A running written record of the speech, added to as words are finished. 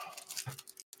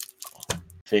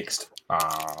Fixed.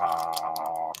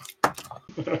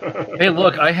 Hey,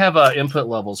 look, I have input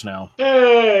levels now.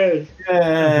 Hey!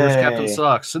 There's Captain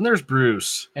Socks, and there's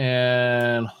Bruce.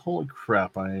 And holy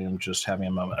crap, I am just having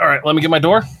a moment. All right, let me get my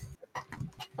door.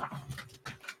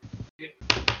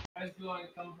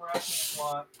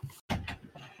 All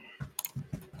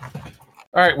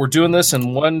right, we're doing this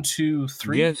in 1, 2,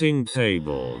 3. Getting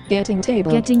tabled. Getting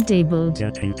tabled. Getting tabled.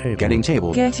 Getting tabled. Getting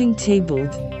tabled. Getting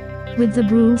tabled. With the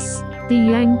Bruce, the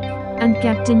Yank, and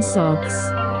Captain Socks.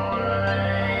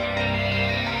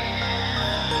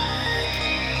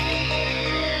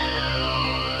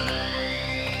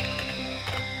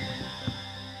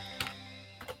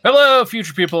 Hello,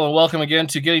 future people, and welcome again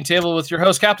to Getting Tabled with your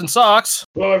host, Captain Socks.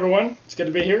 Hello, everyone. It's good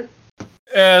to be here.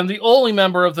 And the only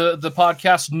member of the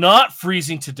podcast not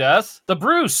freezing to death, the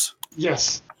Bruce.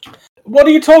 Yes. What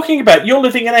are you talking about? You're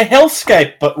living in a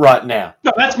hellscape but right now.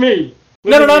 No, that's me.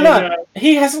 No.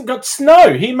 He hasn't got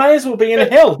snow. He may as well be in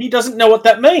hell. He doesn't know what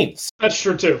that means. That's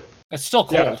true, too. It's still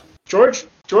cold. Yeah. George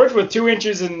with 2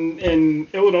 inches in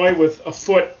Illinois with a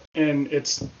foot, and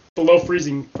it's below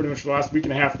freezing pretty much the last week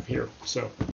and a half here. So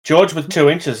George with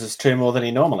 2 inches is 2 more than he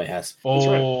normally has.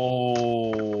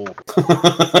 Oh.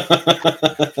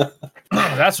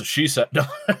 That's what she said.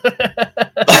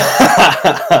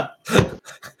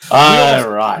 All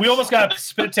right. We almost got a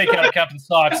spit take out of Captain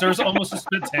Socks. There was almost a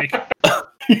spit take.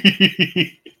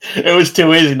 It was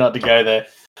too easy not to go there.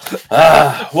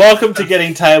 Welcome to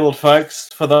Getting Tabled, folks.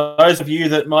 For those of you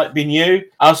that might be new,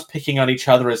 us picking on each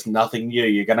other is nothing new.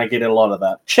 You're going to get a lot of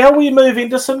that. Shall we move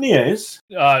into some news?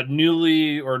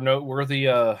 Newly or noteworthy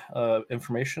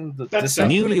information. That's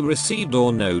Newly received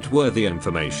or noteworthy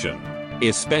information,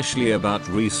 especially about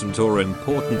recent or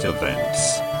important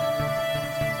events.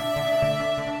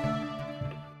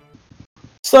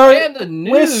 So And the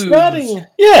news.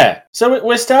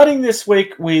 we're starting this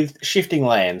week with Shifting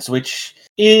Lands, which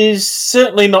is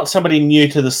certainly not somebody new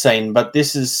to the scene, but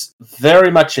this is very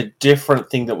much a different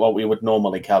thing than what we would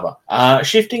normally cover.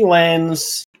 Shifting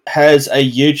Lands has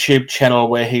a YouTube channel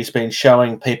where he's been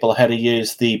showing people how to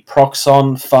use the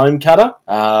Proxxon foam cutter,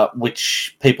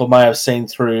 which people may have seen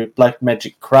through Black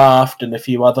Magic Craft and a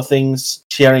few other things,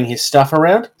 sharing his stuff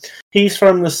around. He's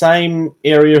from the same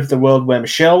area of the world where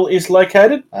Michelle is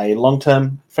located, a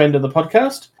long-term friend of the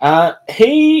podcast.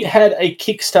 He had a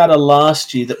Kickstarter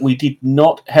last year that we did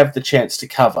not have the chance to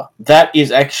cover. That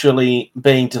is actually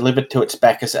being delivered to its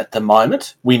backers at the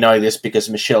moment. We know this because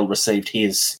Michelle received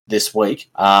his this week.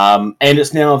 And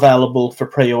it's now available for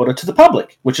pre-order to the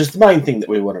public, which is the main thing that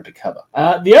we wanted to cover.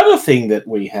 The other thing that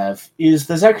we have is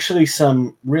there's actually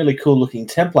some really cool-looking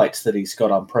templates that he's got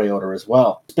on pre-order as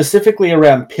well, specifically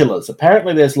around pillars.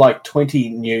 Apparently there's like 20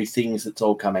 new things that's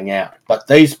all coming out, but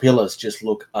these pillars just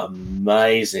look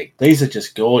amazing. These are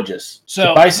just gorgeous.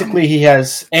 So basically he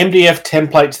has MDF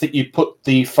templates that you put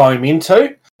the foam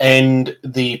into, and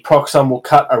the Proxxon will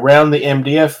cut around the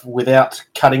MDF without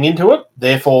cutting into it.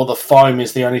 Therefore, the foam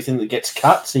is the only thing that gets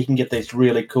cut, so you can get these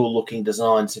really cool-looking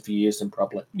designs if you use them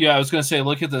properly. Yeah, I was going to say,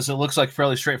 look at this. It looks like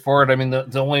fairly straightforward. I mean,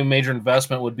 the only major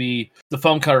investment would be the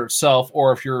foam cutter itself,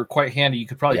 or if you're quite handy, you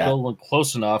could probably build one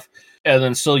close enough and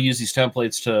then still use these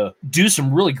templates to do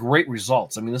some really great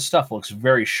results. I mean, this stuff looks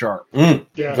very sharp.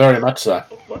 Yeah. Very much so.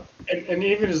 And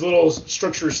even his little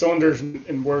structure cylinders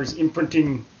and where he's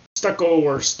imprinting stucco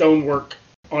or stonework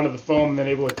onto the foam and then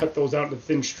able to cut those out into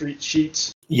thin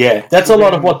sheets. Yeah, that's a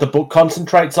lot of what the book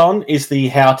concentrates on, is the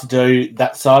how to do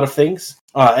that side of things.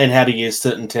 And how to use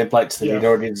certain templates that he'd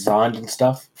already designed and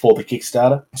stuff for the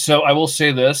Kickstarter. So I will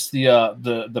say this: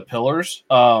 the pillars,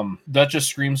 that just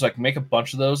screams like make a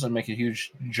bunch of those and make a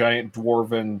huge, giant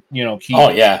dwarven, key. Oh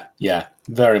yeah,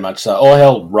 very much so. Or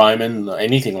hell, Roman,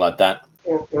 anything like that.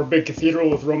 Or a big cathedral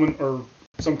with Roman or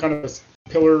some kind of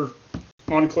pillar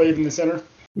enclave in the center.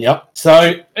 Yep.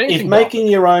 So if making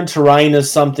your own terrain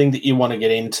is something that you want to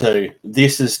get into,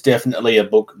 this is definitely a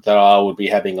book that I would be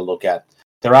having a look at.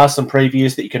 There are some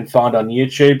previews that you can find on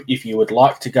YouTube if you would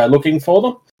like to go looking for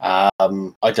them.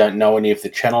 I don't know any of the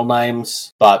channel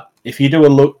names, but if you do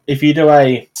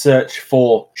a search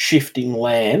for Shifting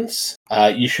Lands,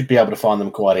 you should be able to find them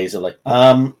quite easily.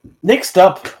 Next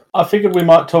up, I figured we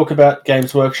might talk about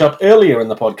Games Workshop earlier in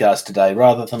the podcast today,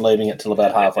 rather than leaving it till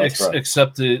about halfway through.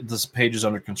 Except this page is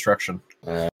under construction.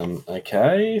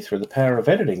 Okay, through the power of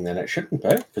editing, then it shouldn't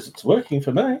be, because it's working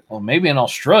for me. Well, maybe in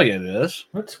Australia it is.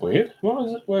 That's weird. Why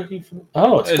is it working for me?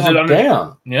 Oh, it's gone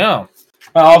down. Yeah.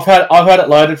 I've had it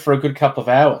loaded for a good couple of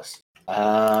hours.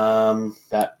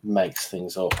 That makes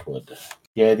things awkward.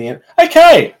 Yeah,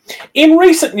 okay. In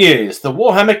recent news, the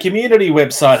Warhammer community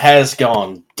website has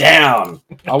gone down.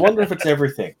 I wonder if it's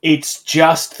everything. It's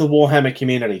just the Warhammer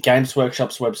community. Games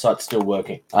Workshop's website's still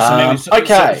working.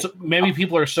 So maybe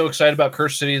people are so excited about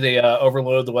Curse City they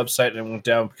overloaded the website and it went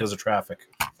down because of traffic.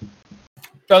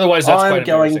 Otherwise, that's I'm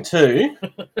going to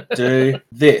do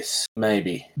this,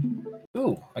 maybe.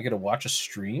 Ooh, I get to watch a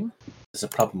stream? There's a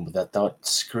problem with that, though. It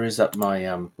screws up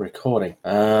my recording.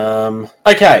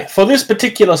 Okay, for this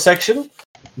particular section,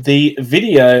 the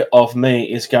video of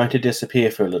me is going to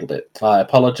disappear for a little bit. I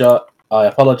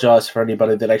apologize for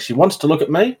anybody that actually wants to look at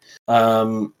me.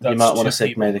 You might want to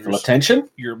seek medical attention.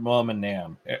 Your mum and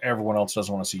Nan. Everyone else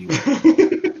doesn't want to see you.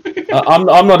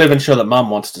 I'm not even sure that Mum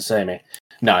wants to see me.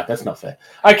 No, that's not fair.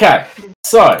 Okay,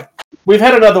 so we've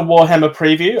had another Warhammer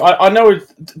preview. I know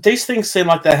these things seem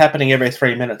like they're happening every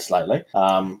 3 minutes lately.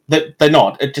 They're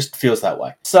not. It just feels that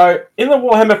way. So in the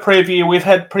Warhammer preview, we've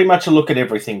had pretty much a look at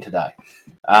everything today.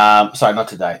 Sorry, not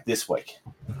today, this week.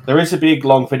 There is a big,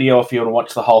 long video if you want to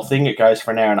watch the whole thing. It goes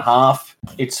for an hour and a half.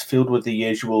 It's filled with the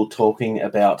usual talking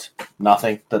about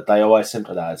nothing that they always seem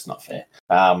to. No, it's not fair.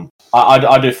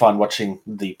 I do find watching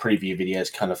the preview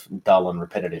videos kind of dull and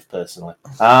repetitive, personally.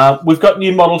 We've got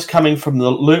new models coming from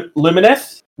the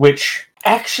Lumineth, which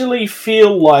actually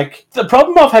feel like... The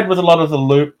problem I've had with a lot of the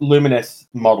Lumineth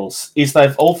models is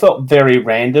they've all felt very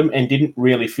random and didn't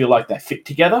really feel like they fit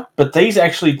together. But these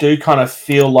actually do kind of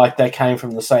feel like they came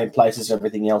from the same place as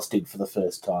everything else did for the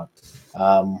first time.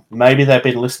 Maybe they've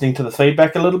been listening to the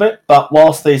feedback a little bit, but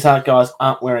whilst these guys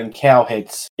aren't wearing cow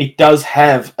heads, it does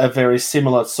have a very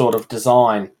similar sort of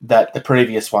design that the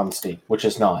previous ones did, which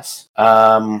is nice.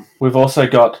 We've also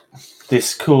got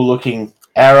this cool looking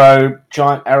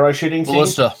giant arrow shooting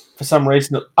ballista thing. For some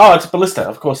reason, it's a ballista.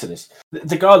 Of course it is.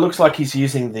 The guy looks like he's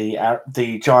using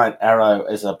the giant arrow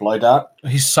as a blow dart.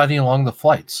 He's sighting along the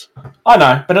flights. I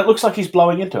know, but it looks like he's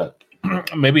blowing into it.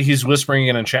 Maybe he's whispering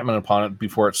an enchantment upon it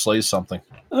before it slays something.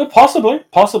 Possibly.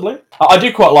 I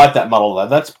do quite like that model, though.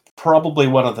 That's probably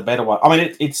one of the better ones. I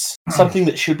mean, it's something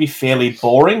that should be fairly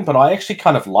boring, but I actually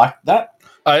kind of like that.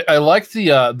 I like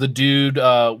the dude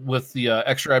with the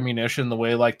extra ammunition, the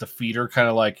way like the feeder kind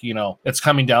of like, it's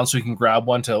coming down so you can grab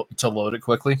one to load it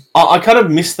quickly. I kind of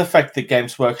miss the fact that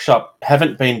Games Workshop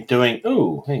haven't been doing...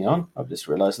 Ooh, hang on. I've just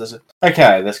realised there's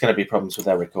going to be problems with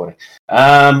our recording.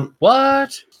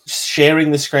 What?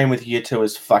 Sharing the screen with you two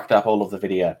has fucked up all of the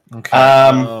video. Okay.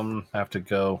 Have to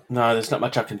go. No, there's not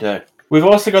much I can do. We've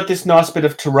also got this nice bit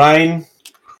of terrain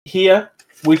here,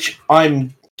 which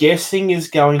I'm guessing is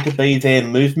going to be their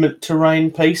movement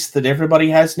terrain piece that everybody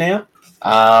has now.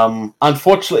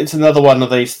 Unfortunately, it's another one of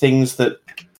these things that...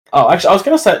 Oh, actually, I was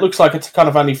going to say it looks like it's kind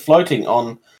of only floating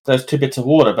on those two bits of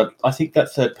water, but I think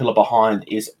that third pillar behind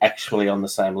is actually on the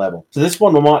same level. So this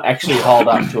one might actually hold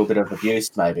up to a bit of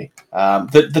abuse, maybe.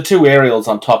 The two aerials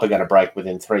on top are going to break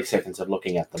within 3 seconds of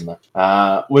looking at them,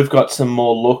 though. We've got some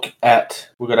more look at...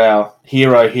 We've got our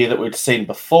hero here that we'd seen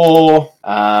before.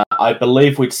 I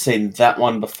believe we'd seen that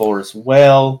one before as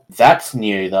well. That's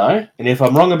new, though. And if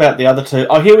I'm wrong about the other two...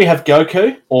 Oh, here we have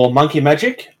Goku, or Monkey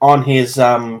Magic, on his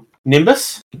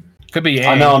Nimbus. Could be Yang.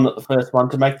 I know I'm not the first one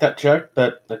to make that joke,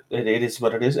 but it is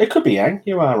what it is. It could be Yang.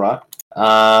 You are right.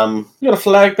 You got a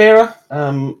flag bearer.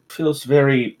 Feels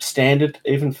very standard,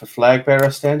 even for flag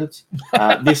bearer standards.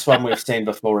 This one we've seen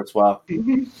before as well.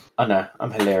 I know,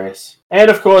 I'm hilarious. And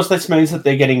of course, this means that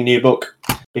they're getting a new book,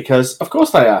 because of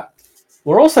course they are.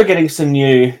 We're also getting some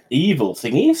new evil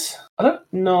thingies. I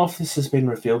don't know if this has been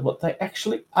revealed what they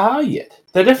actually are yet.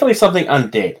 They're definitely something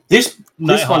undead. This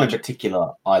one in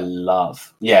particular, I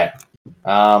love. Yeah.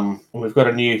 We've got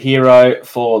a new hero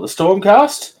for the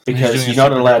Stormcast, because you're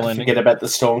not allowed to forget about the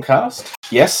Stormcast.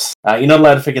 Yes. You're not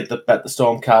allowed to forget about the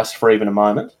Stormcast for even a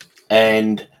moment.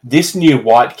 And this new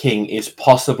White King is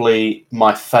possibly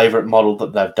my favourite model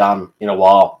that they've done in a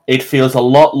while. It feels a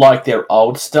lot like their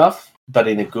old stuff, but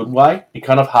in a good way. It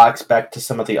kind of harks back to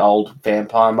some of the old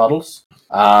vampire models.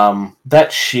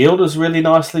 That shield is really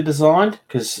nicely designed,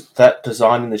 because that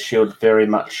design in the shield very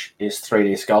much is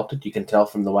 3D sculpted. You can tell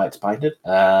from the way it's painted.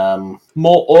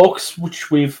 More orcs,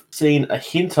 which we've seen a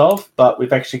hint of, but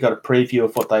we've actually got a preview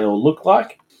of what they all look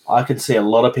like. I can see a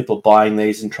lot of people buying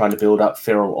these and trying to build up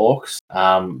feral orcs,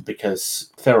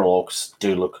 because feral orcs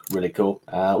do look really cool.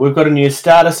 We've got a new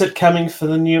starter set coming for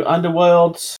the new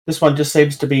Underworlds. This one just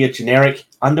seems to be a generic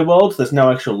Underworlds. There's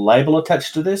no actual label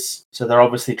attached to this, so they're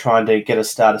obviously trying to get a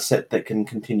starter set that can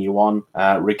continue on,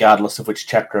 regardless of which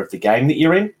chapter of the game that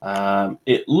you're in.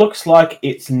 It looks like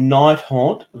it's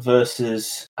Nighthaunt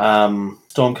versus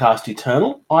Stormcast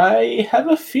Eternal. I have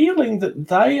a feeling that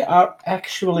they are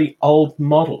actually old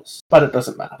models, but it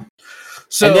doesn't matter.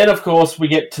 So, and then, of course, we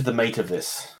get to the meat of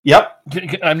this. Yep.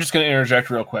 I'm just going to interject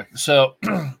real quick. So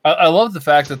I love the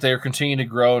fact that they're continuing to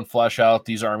grow and flesh out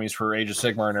these armies for Age of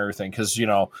Sigmar and everything, because,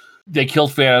 they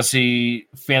killed Fantasy.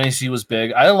 Fantasy was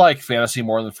big. I like Fantasy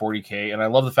more than 40K, and I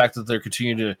love the fact that they're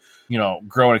continuing to,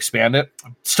 grow and expand it.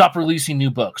 Stop releasing new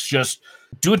books. Just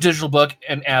do a digital book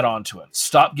and add on to it.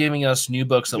 Stop giving us new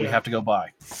books that we have to go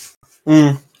buy.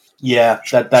 Yeah,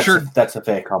 that's a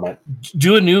fair comment.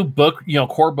 Do a new book,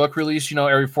 core book release,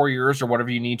 every 4 years or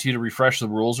whatever you need to refresh the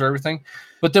rules or everything.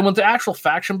 But then with the actual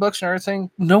faction books and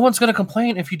everything, no one's going to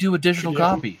complain if you do a digital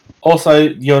copy. Also,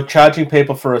 you're charging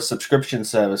people for a subscription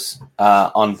service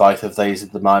on both of these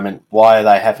at the moment. Why are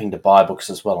they having to buy books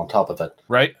as well on top of it?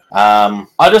 Right.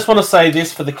 I just want to say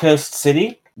this for the Cursed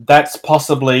City. That's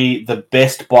possibly the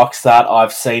best box art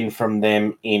I've seen from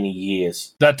them in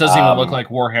years. That doesn't even look like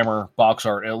Warhammer box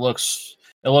art. It looks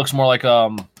more like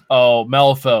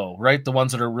Malifaux, right? The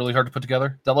ones that are really hard to put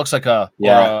together. That looks like a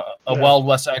Wild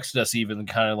West Exodus, even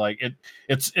kind of like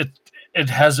it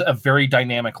has a very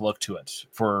dynamic look to it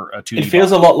for a 2D. It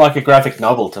feels a lot like a graphic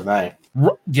novel to me.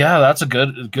 Yeah, that's a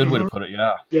good way to put it.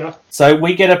 Yeah. So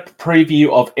we get a preview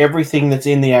of everything that's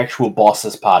in the actual boss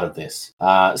as part of this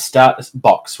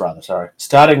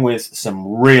starting with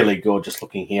some really gorgeous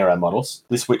looking hero models.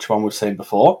 This which one we've seen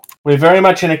before. We're very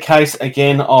much in a case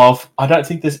again of I don't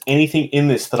think there's anything in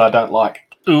this that I don't like.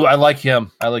 Ooh, I like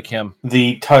him.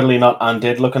 The totally not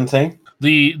undead looking thing.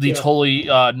 The totally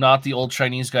not the old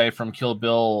Chinese guy from Kill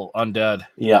Bill undead.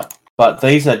 Yeah, but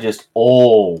these are just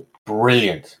all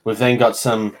brilliant. We've then got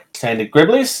some standard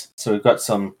Gribblies, so we've got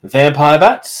some vampire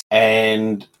bats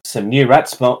and some new rat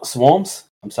swarms.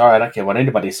 I'm sorry, I don't care what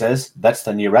anybody says. That's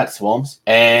the new rat swarms.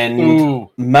 And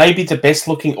maybe the best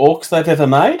looking orcs they've ever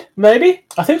made. Maybe.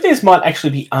 I think these might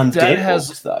actually be undead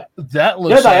orcs, though. That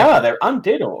looks they are. They're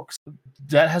undead orcs.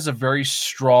 That has a very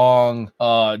strong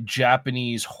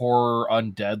Japanese horror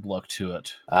undead look to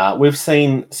it. We've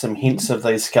seen some hints of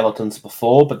these skeletons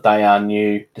before, but they are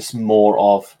new. Just more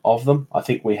of them. I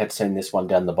think we had seen this one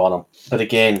down the bottom. But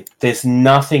again, there's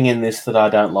nothing in this that I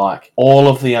don't like. All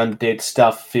of the undead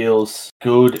stuff feels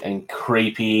good and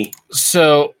creepy.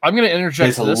 So I'm going to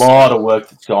interject. There's a lot of work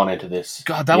that's gone into this.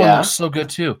 God, that one looks so good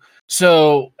too.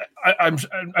 So I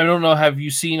don't know. Have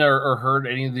you seen or heard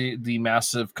any of the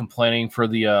massive complaining for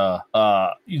the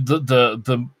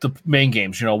main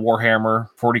games? Warhammer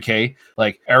 40K.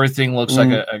 Like everything looks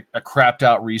like a crapped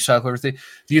out recycle. Everything.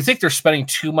 Do you think they're spending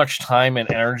too much time and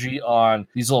energy on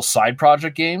these little side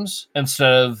project games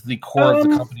instead of the core of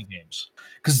the company games?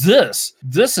 Because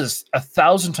this is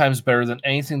 1,000 times better than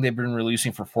anything they've been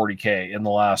releasing for 40K in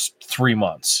the last 3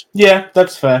 months. Yeah,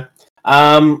 that's fair.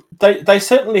 They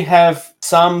certainly have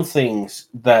some things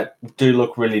that do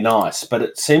look really nice, but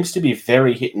it seems to be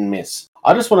very hit and miss.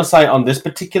 I just want to say on this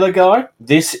particular guy,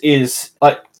 this is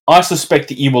like I suspect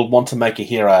that you will want to make a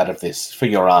hero out of this for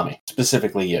your army,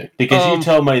 specifically you, because you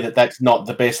tell me that that's not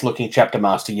the best looking chapter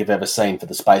master you've ever seen for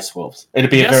the Space Wolves.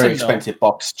 It'd be a very expensive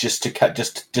box just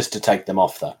to take them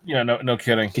off, though. Yeah, no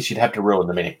kidding. Because you'd have to ruin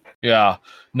the mini. Yeah,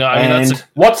 no. I mean,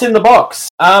 what's in the box?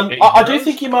 I do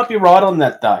think you might be right on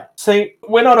that, though. See,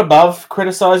 we're not above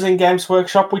criticizing Games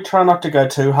Workshop. We try not to go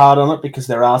too hard on it because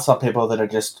there are some people that are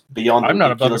just beyond. I'm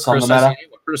not above criticizing you.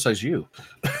 I'll criticize you.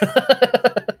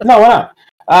 No, I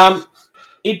know.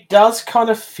 It does kind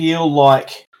of feel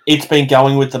like it's been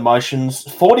going with the motions,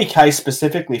 40K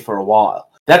specifically, for a while.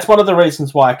 That's one of the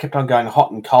reasons why I kept on going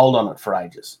hot and cold on it for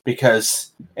ages,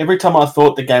 because every time I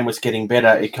thought the game was getting better,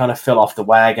 it kind of fell off the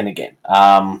wagon again.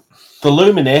 The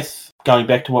Lumineth, going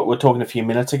back to what we were talking a few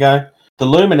minutes ago, the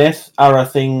Lumineth are a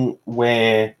thing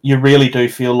where you really do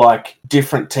feel like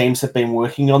different teams have been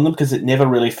working on them, because it never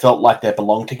really felt like they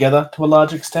belonged together to a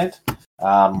large extent.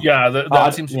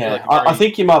 That seems to be like I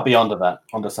think you might be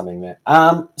onto something there.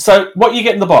 So what you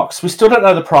get in the box, we still don't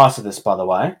know the price of this, by the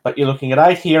way, but you're looking at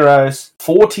 8 heroes,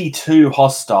 42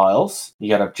 hostiles, you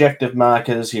got objective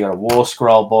markers, you got a war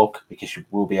scroll book, because you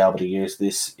will be able to use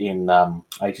this in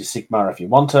Age of Sigmar if you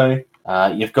want to.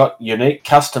 You've got unique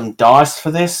custom dice for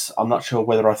this. I'm not sure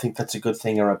whether I think that's a good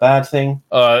thing or a bad thing.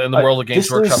 In the world of Games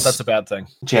Workshop, that's a bad thing.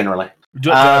 Generally. Do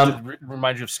I have to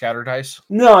remind you of scatter dice?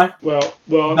 No. Well,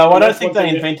 no, I don't think they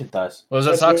invented those. Well,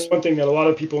 that's one thing that a lot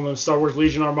of people in the Star Wars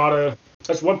Legion Armada.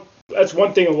 That's one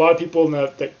thing a lot of people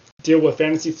that deal with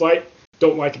Fantasy Flight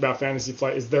don't like about Fantasy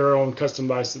Flight is their own custom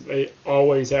dice. They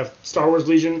always have Star Wars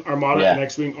Legion, Armada, and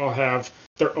X-Wing all have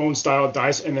their own style of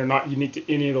dice, and they're not unique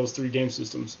to any of those 3 game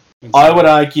systems. I would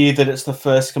argue that it's the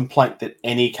first complaint that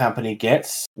any company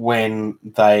gets when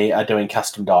they are doing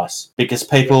custom dice, because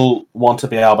people want to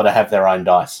be able to have their own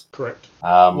dice. Correct.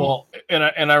 Well,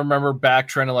 and I remember back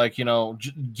trying to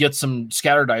get some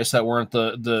scatter dice that weren't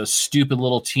the stupid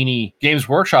little teeny Games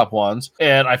Workshop ones,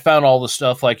 and I found all the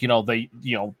stuff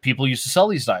people used to sell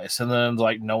these dice, and then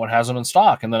no one has them in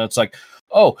stock, and then it's like,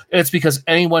 oh, it's because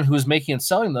anyone who's making and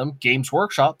selling them, Games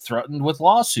Workshop threatened with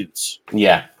lawsuits.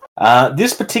 Yeah.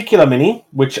 This particular mini,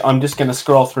 which I'm just going to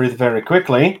scroll through very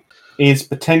quickly, is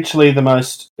potentially the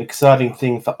most exciting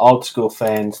thing for old school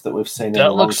fans that we've seen in a long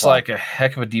time. That looks like a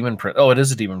heck of a Demon Prince. Oh, it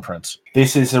is a Demon Prince.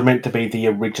 This is meant to be the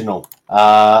original.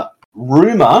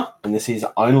 Rumour, and this is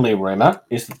only rumour,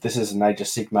 is that this is an Age of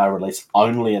Sigmar release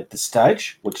only at this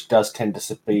stage, which does tend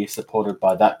to be supported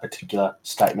by that particular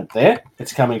statement there.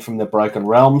 It's coming from the Broken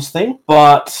Realms thing,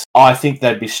 but I think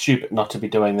they'd be stupid not to be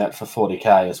doing that for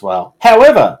 40k as well.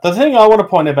 However, the thing I want to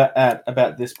point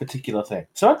about this particular thing,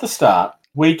 so at the start,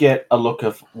 we get a look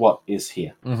of what is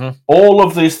here. Mm-hmm. All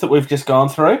of this that we've just gone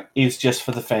through is just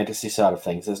for the fantasy side of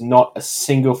things. There's not a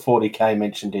single 40k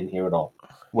mentioned in here at all,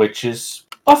 which is,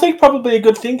 I think, probably a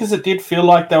good thing, because it did feel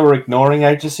like they were ignoring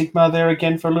Age of Sigmar there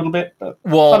again for a little bit. But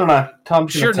I don't know.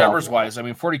 Sheer numbers wise, I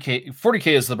mean, 40k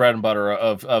is the bread and butter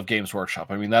of Games Workshop.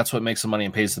 I mean, that's what makes the money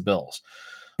and pays the bills.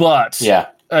 But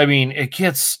yeah, I mean, it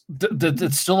gets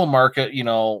it's still a market,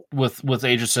 with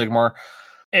Age of Sigmar.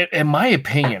 In my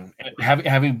opinion,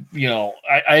 having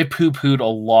I poo-pooed a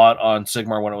lot on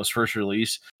Sigmar when it was first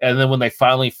released, and then when they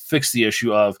finally fixed the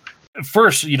issue of,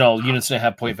 first, units didn't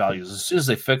have point values. As soon as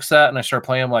they fixed that and I started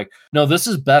playing, I'm like, no, this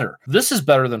is better. This is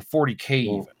better than 40k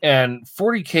even. And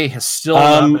 40k has still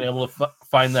not been able to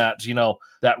find that,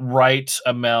 that right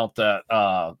amount that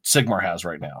Sigmar has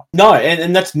right now. No,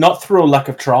 and that's not through a lack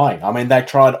of trying. I mean, they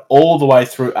tried all the way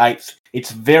through 8th.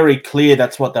 It's very clear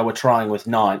that's what they were trying with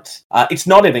 9th. It's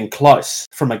not even close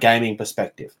from a gaming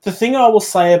perspective. The thing I will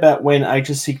say about when Age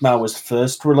of Sigmar was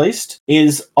first released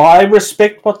is I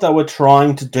respect what they were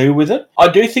trying to do with it. I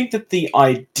do think that the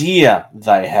idea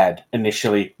they had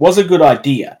initially was a good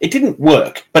idea. It didn't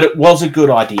work, but it was a good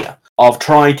idea of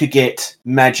trying to get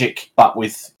Magic but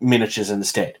with miniatures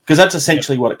instead, because that's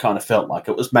essentially what it kind of felt like.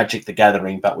 It was Magic the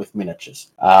Gathering but with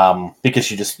miniatures,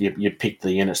 because you picked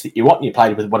the units that you want and you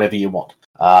played with whatever you want.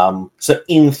 So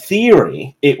in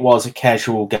theory, it was a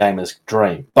casual gamer's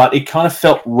dream, but it kind of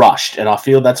felt rushed, and I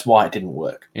feel that's why it didn't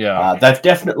work. Yeah, they've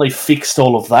definitely fixed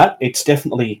all of that. It's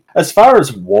definitely, as far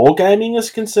as wargaming is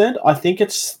concerned, I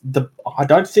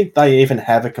don't think they even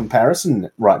have a comparison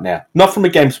right now. Not from a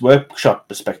Games Workshop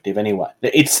perspective, anyway.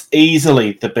 It's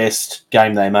easily the best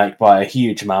game they make by a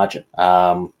huge margin.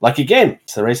 Again,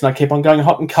 it's the reason I keep on going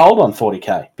hot and cold on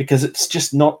 40k, because it's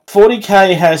just not.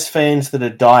 40k has fans that are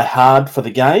die hard for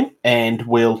the game and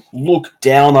will look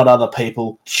down at other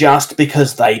people just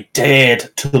because they dared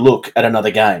to look at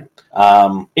another game.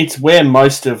 It's where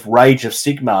most of Rage of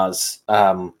Sigmar's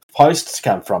posts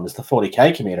come from, is the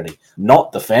 40k community,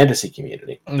 not the fantasy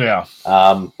community. Yeah.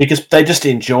 Because they just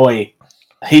enjoy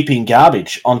heaping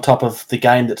garbage on top of the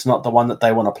game that's not the one that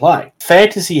they want to play.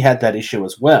 Fantasy had that issue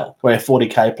as well, where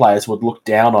 40k players would look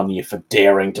down on you for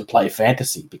daring to play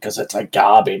fantasy because it's a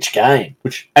garbage game.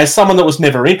 Which, as someone that was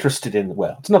never interested in,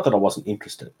 well, it's not that I wasn't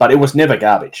interested, but it was never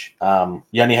garbage.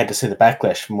 You only had to see the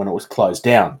backlash from when it was closed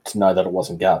down to know that it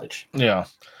wasn't garbage. Yeah.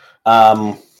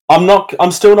 I'm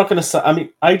still not going to say, I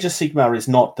mean, Age of Sigmar is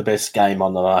not the best game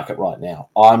on the market right now.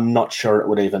 I'm not sure it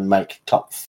would even make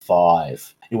top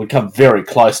 5. It would come very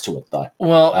close to it, though.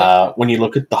 Well, when you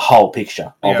look at the whole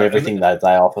picture of everything that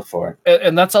they offer for it.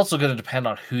 And that's also going to depend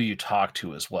on who you talk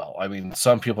to as well. I mean,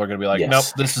 some people are going to be like, nope,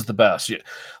 this is the best.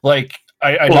 Like,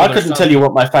 I couldn't tell you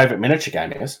what my favorite miniature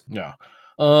game is. Yeah.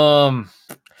 All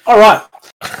right.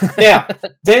 Now,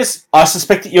 I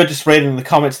suspect that you're just reading the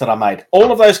comments that I made.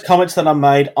 All of those comments that I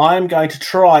made, I'm going to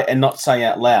try and not say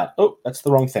out loud. Oh, that's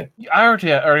the wrong thing. I already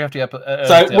have to.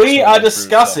 So we are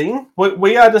discussing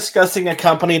a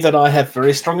company that I have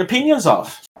very strong opinions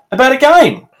of, about a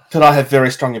game that I have very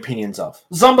strong opinions of.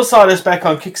 Zombicide is back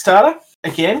on Kickstarter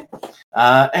again,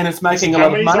 and it's making a lot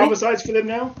of money. How many Zombicides for them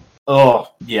now?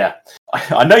 Oh, yeah.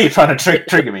 I know you're trying to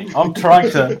trigger me. I'm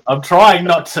trying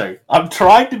not to. I'm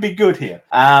trying to be good here.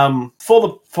 For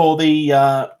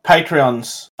the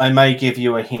Patreons, I may give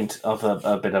you a hint of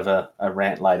a bit of a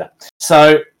rant later. So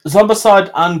So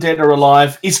Zombicide Undead or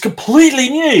Alive is completely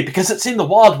new because it's in the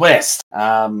Wild West.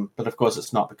 But of course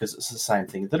it's not, because it's the same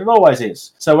thing that it always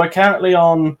is. So we're currently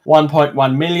on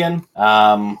 1.1 million.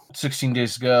 16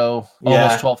 days ago, Yeah.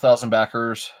 almost 12,000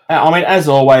 backers. I mean, as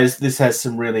always, this has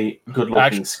some really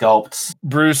good-looking sculpts.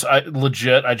 Bruce, I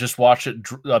just watched it.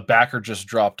 A backer just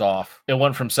dropped off. It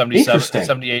went from 78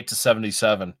 to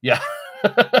 77. Yeah.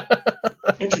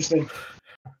 Interesting.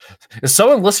 Is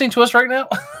someone listening to us right now?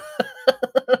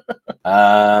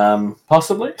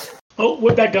 Possibly. Oh,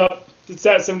 we're back up. It's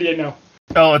at 78 now.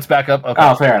 Oh, it's back up. Okay.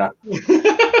 Oh, fair enough.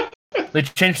 They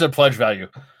changed their pledge value.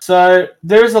 So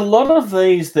there's a lot of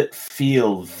these that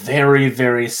feel very,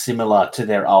 very similar to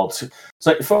their old.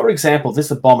 So, for example,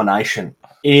 this Abomination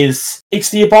it's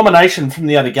the Abomination from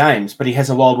the other games, but he has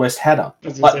a Wild West hat on.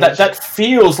 Like that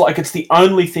feels like it's the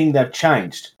only thing they've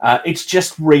changed. It's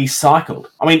just recycled.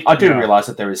 I mean, I do realise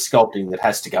that there is sculpting that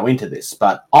has to go into this,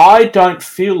 but I don't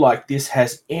feel like this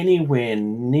has anywhere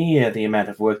near the amount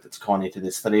of work that's gone into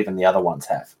this that even the other ones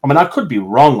have. I mean, I could be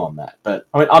wrong on that, but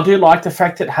I mean, I do like the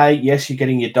fact that, hey, yes, you're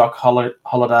getting your Doc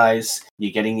Holidays,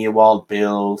 you're getting your Wild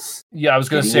Bills. Yeah, I was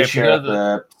going to say,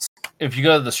 if you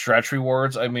go to the stretch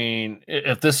rewards, I mean,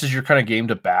 if this is your kind of game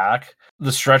to back,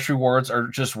 the stretch rewards are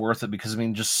just worth it because, I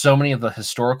mean, just so many of the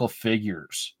historical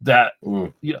figures that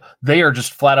they are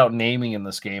just flat out naming in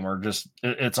this game are just,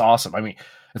 it's awesome. I mean,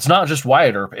 it's not just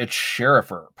Wyatt Earp, it's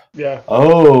Sheriff Earp. Yeah.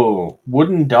 Oh,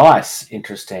 wooden dice.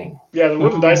 Interesting. Yeah, the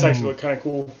wooden dice actually look kind of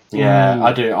cool. Yeah,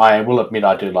 I do. I will admit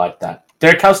I do like that.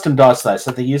 They're custom dice, though,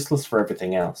 so they're useless for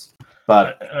everything else.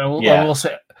 But, I will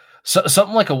say, so,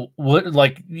 something like a wood,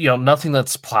 like, nothing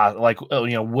that's like,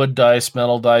 wood dice,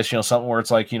 metal dice, something where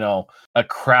it's like, a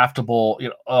craftable,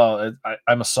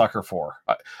 I'm a sucker for.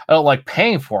 I don't like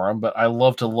paying for them, but I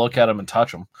love to look at them and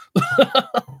touch them.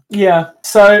 Yeah,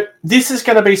 so this is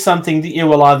going to be something that you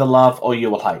will either love or you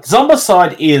will hate.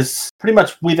 Zombicide is pretty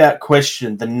much without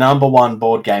question the #1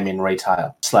 board game in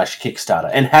retail / Kickstarter,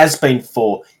 and has been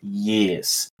for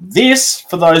years. This,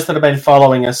 for those that have been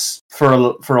following us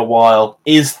for a while,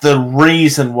 is the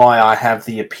reason why I have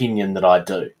the opinion that I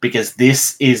do, because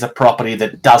this is a property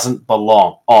that doesn't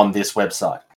belong on this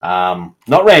website.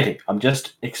 Not ranting, I'm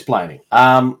just explaining.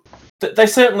 They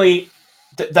certainly...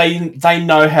 They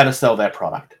know how to sell their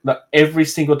product. Every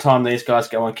single time these guys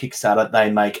go on Kickstarter, they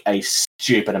make a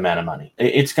stupid amount of money.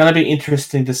 It's going to be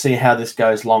interesting to see how this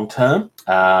goes long term.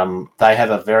 They have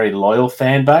a very loyal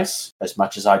fan base. As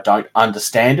much as I don't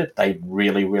understand it, they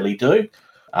really, really do.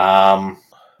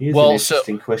 Here's an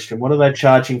interesting question. What are they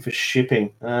charging for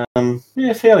shipping?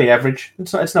 Fairly average.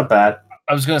 It's not bad.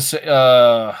 I was going to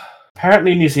say...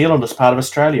 Apparently New Zealand is part of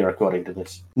Australia, according to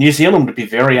this. New Zealand would be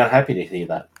very unhappy to hear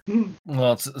that.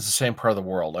 Well, it's the same part of the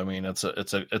world. I mean, it's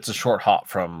a short hop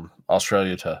from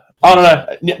Australia to... Oh,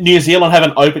 no. New Zealand have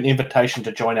an open invitation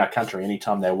to join our country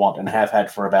anytime they want, and have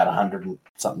had for about 100 and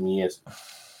something years.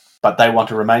 But they want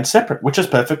to remain separate, which is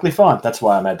perfectly fine. That's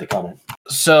why I made the comment.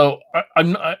 So I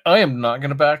am not going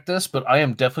to back this, but I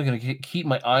am definitely going to keep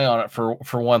my eye on it for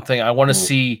one thing. I want to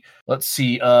see, let's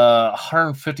see,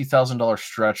 $150,000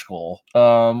 stretch goal.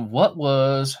 What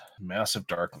was Massive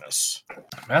Darkness?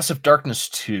 Massive Darkness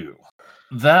 2.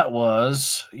 That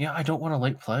was, I don't want a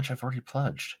late pledge. I've already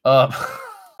pledged.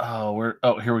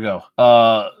 Here we go.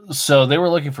 So they were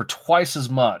looking for twice as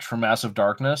much for Massive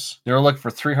Darkness. They were looking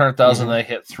for 300,000. They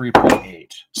hit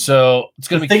 3.8. So it's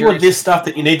going to be the thing with this stuff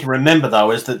that you need to remember,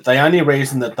 though, is that the only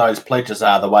reason that those pledges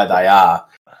are the way they are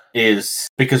is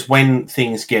because when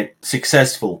things get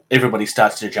successful, everybody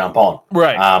starts to jump on.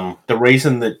 Right. The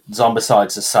reason that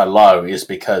Zombicides are so low is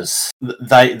because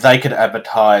they could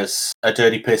advertise a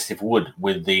dirty piece of wood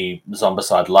with the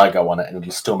Zombicide logo on it, and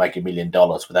it'll still make $1 million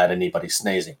without anybody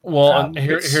sneezing. Well,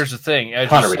 here's the thing.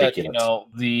 Kind of ridiculous.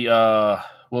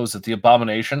 What was it? The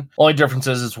Abomination. Only difference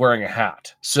is it's wearing a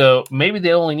hat. So maybe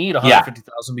they only need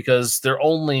 150,000 because they're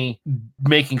only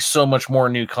making so much more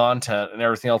new content, and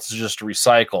everything else is just to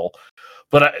recycle.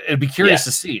 But I'd be curious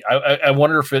to see. I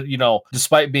wonder if it,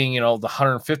 despite being, the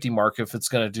 150 mark, if it's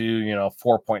going to do,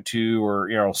 4.2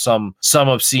 or, some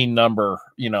obscene number,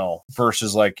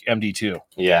 versus like MD2.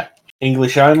 Yeah.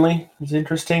 English only is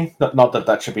interesting. Not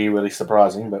that should be really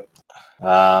surprising, but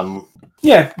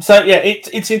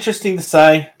it's interesting to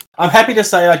say. I'm happy to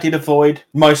say I did avoid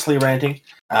mostly ranting.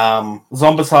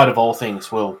 Zombicide of all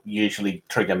things will usually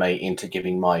trigger me into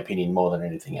giving my opinion more than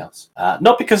anything else.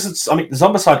 Not because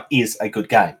Zombicide is a good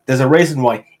game. There's a reason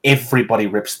why everybody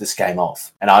rips this game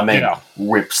off. And I mean,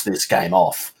 rips this game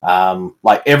off.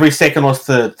 Like every second or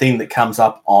third thing that comes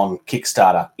up on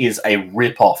Kickstarter is a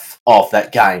rip-off of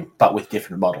that game, but with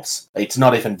different models. It's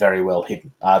not even very well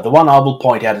hidden. The one I will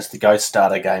point out is the Ghost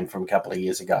Starter game from a couple of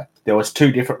years ago. There was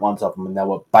 2 different ones of them, and they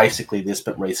were basically this,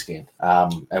 but reskinned.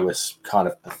 It was kind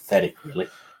of pathetic, really.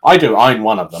 I do own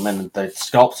one of them, and the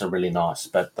sculpts are really nice,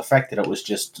 but the fact that it was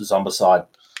just Zombicide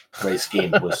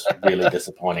reskinned was really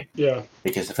disappointing. Yeah.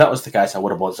 Because if that was the case, I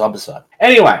would have bought Zombicide.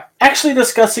 Anyway, actually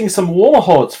discussing some Warmer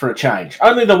Hordes for a change.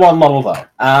 Only the one model, though.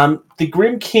 The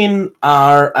Grimkin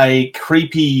are a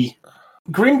creepy...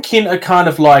 Grimkin are kind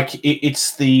of like...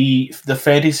 It's the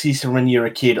fantasies from when you're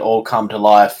a kid all come to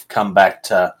life, come back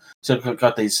to... So we've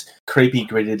got these creepy,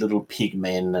 gritty little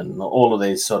pigmen and all of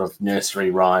these sort of nursery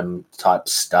rhyme type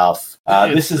stuff.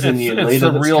 This is a new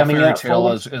leader that's coming out. It's the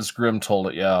real fairy tale as Grim told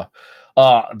it, yeah.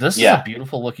 This is a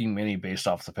beautiful looking mini based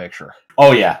off the picture.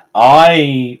 Oh yeah,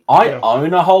 I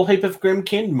own a whole heap of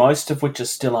Grimkin, most of which are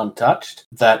still untouched.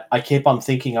 That I keep on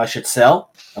thinking I should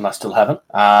sell, and I still haven't.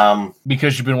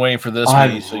 Because you've been waiting for this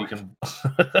mini, so you can.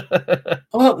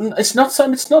 Well, it's not so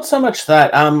much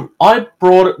that. I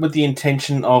brought it with the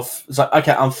intention of, it's like,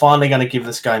 okay, I'm finally going to give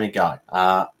this game a go.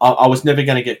 I was never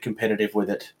going to get competitive with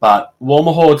it, but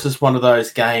Warmer Hordes is one of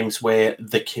those games where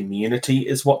the community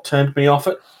is what turned me off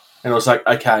it. And I was like,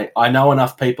 okay, I know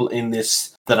enough people in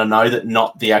this that I know that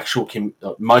not the actual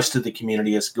most of the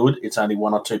community is good. It's only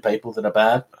 1 or 2 people that are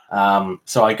bad.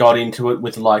 So I got into it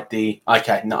with like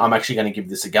I'm actually going to give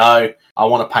this a go. I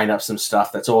want to paint up some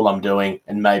stuff. That's all I'm doing.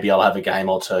 And maybe I'll have a game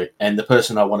or 2. And the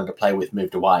person I wanted to play with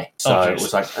moved away. So it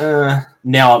was like,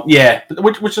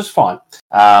 which is fine.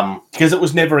 Because it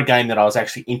was never a game that I was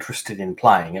actually interested in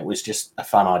playing. It was just a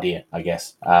fun idea, I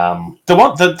guess.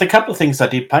 The couple of things I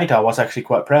did paint, I was actually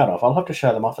quite proud of. I'll have to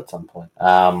show them off at some point.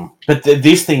 But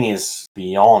this thing is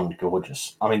beyond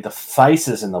gorgeous. I mean, the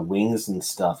faces and the wings and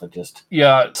stuff are just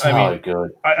so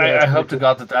good. I hope to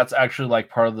God that that's actually like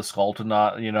part of the sculpt and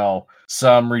not,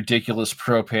 some ridiculous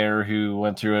pro painter who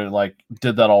went through it and like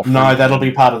did that all. No, that'll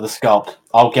be part of the sculpt.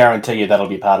 I'll guarantee you that'll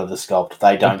be part of the sculpt.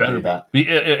 They don't do that.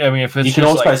 I mean, if it's you can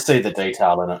also see the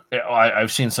detail in it.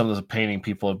 I've seen some of the painting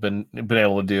people have been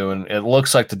able to do, and it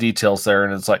looks like the details there,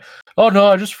 and it's like, oh no,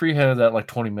 I just freehanded that in like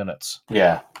 20 minutes.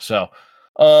 Yeah. So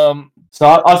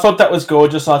I thought that was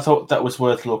gorgeous. I thought that was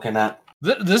worth looking at.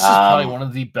 This is probably one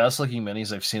of the best looking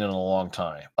minis I've seen in a long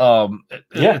time.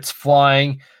 It's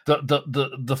flying.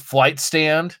 The flight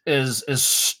stand is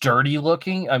sturdy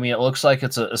looking. I mean, it looks like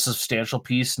it's a substantial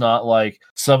piece, not like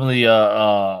some of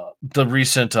the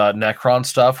recent Necron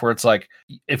stuff where it's like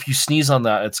if you sneeze on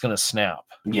that, it's gonna snap.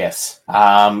 Yes.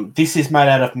 This is made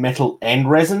out of metal and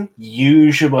resin,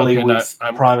 usually with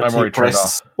Privateer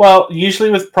Press. Well, usually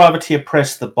with Privateer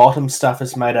Press, the bottom stuff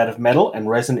is made out of metal and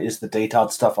resin is the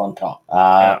detailed stuff on top.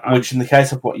 Which in the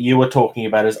case of what you were talking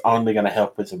about is only going to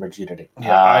help with the rigidity.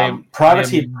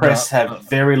 Privateer Press have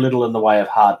very little in the way of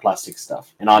hard plastic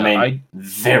stuff. And I mean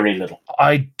very little.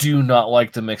 I do not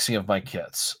like the mixing of my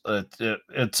kits.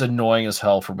 It's annoying as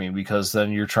hell for me because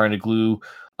then you're trying to glue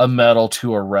a metal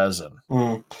to a resin.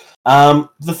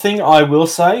 The thing I will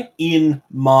say, in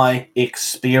my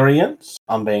experience,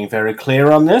 I'm being very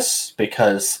clear on this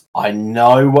because I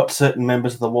know what certain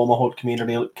members of the Warmer Horde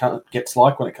community gets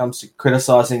like when it comes to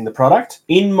criticizing the product.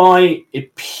 In my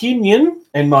opinion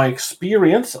and my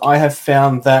experience, I have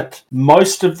found that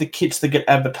most of the kits that get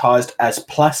advertised as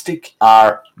plastic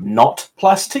are not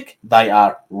plastic. They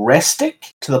are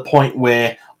restic to the point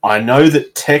where I know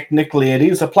that technically it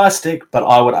is a plastic, but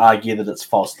I would argue that it's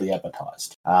falsely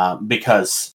advertised.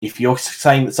 Because if you're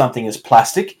saying that something is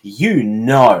plastic, you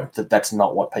know that that's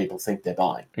not what people think they're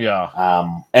buying. Yeah.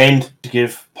 And to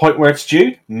give point where it's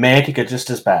due, Mantic are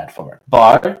just as bad for it.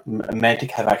 But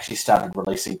Mantic have actually started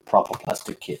releasing proper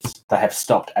plastic kits. They have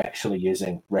stopped actually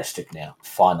using restic now,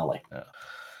 finally. Yeah.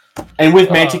 And with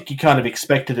Mantic, you kind of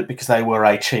expected it because they were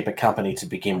a cheaper company to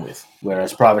begin with,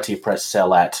 whereas Privateer Press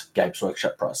sell at Games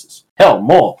Workshop prices. Hell,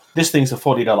 more. This thing's a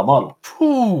 $40 model.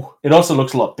 Whew. It also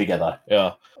looks a lot bigger, though.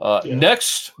 Yeah.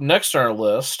 Next on our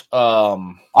list,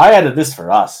 I added this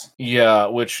for us. Yeah,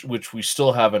 which we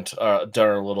still haven't done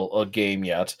our little game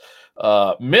yet.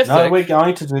 Mythic. No, we're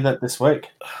going to do that this week.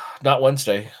 Not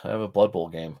Wednesday. I have a Blood Bowl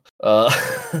game.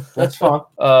 That's fine.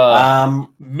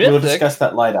 Mythic, we'll discuss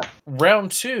that later.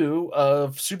 Round 2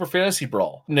 of Super Fantasy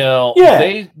Brawl. Now,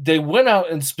 they went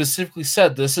out and specifically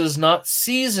said this is not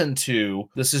Season 2.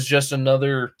 This is just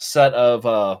another set of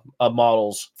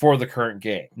models for the current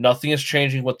game. Nothing is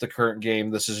changing with the current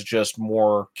game. This is just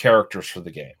more characters for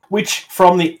the game. Which,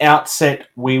 from the outset,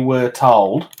 we were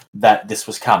told that this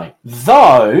was coming.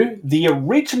 Though, the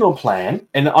original plan,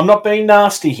 and I'm not being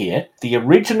nasty here, the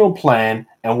original plan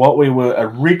and what we were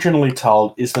originally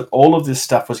told is that all of this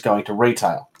stuff was going to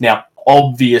retail. Now,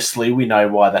 obviously, we know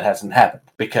why that hasn't happened,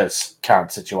 because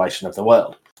current situation of the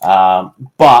world.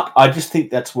 But I just think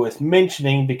that's worth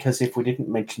mentioning, because if we didn't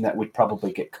mention that, we'd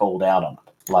probably get called out on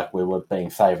it, like we were being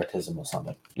favoritism or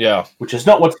something. Yeah. Which is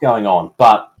not what's going on,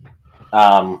 but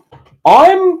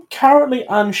I'm currently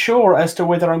unsure as to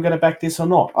whether I'm going to back this or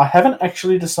not. I haven't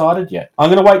actually decided yet.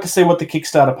 I'm going to wait to see what the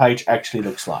Kickstarter page actually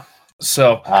looks like.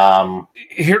 So,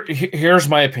 here's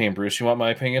my opinion, Bruce. You want my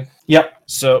opinion? Yep.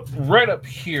 So, right up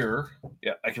here,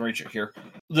 yeah, I can reach it here.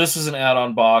 This is an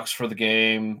add-on box for the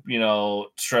game,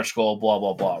 stretch goal, blah,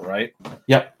 blah, blah, right?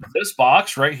 Yep. This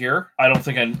box right here, I don't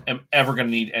think I am ever going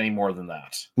to need any more than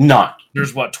that. No.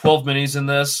 There's, 12 minis in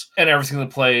this, and everything to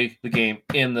play the game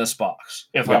in this box.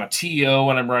 If I'm a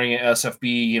TO and I'm running an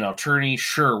SFB, tourney,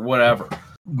 sure, whatever.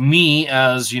 Me,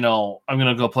 as I'm going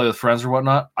to go play with friends or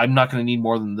whatnot, I'm not going to need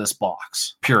more than this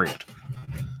box, period.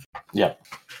 Yeah.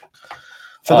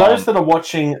 For those that are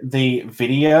watching the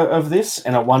video of this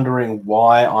and are wondering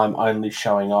why I'm only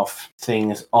showing off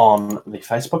things on the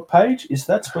Facebook page, is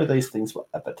that's where these things were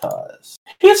advertised.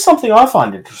 Here's something I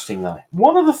find interesting, though.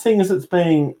 One of the things that's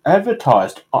being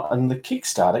advertised on the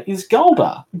Kickstarter is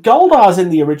Goldar. Goldar's in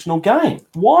the original game.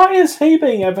 Why is he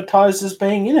being advertised as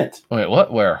being in it? Wait,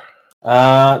 what? Where?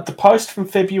 The post from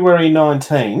February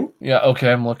 19. Yeah,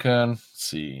 okay, I'm looking. Let's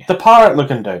see. The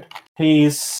pirate-looking dude.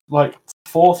 He's,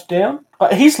 fourth down.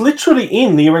 But he's literally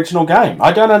in the original game.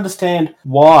 I don't understand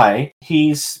why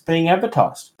he's being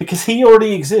advertised. Because he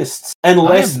already exists.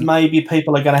 Unless maybe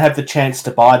people are going to have the chance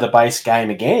to buy the base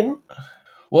game again.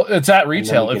 Well, it's at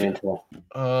retail. Let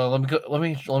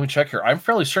me check here. I'm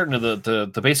fairly certain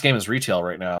the base game is retail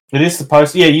right now. It is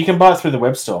supposed to. Yeah, you can buy it through the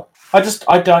web store.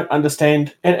 I don't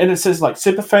understand. And it says,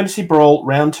 Super Fantasy Brawl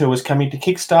Round 2 is coming to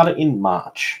Kickstarter in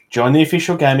March. Join the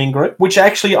official gaming group, which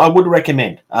actually I would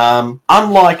recommend.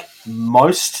 Unlike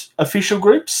most official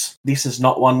groups, this is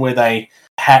not one where they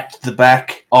pat the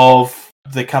back of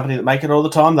the company that make it all the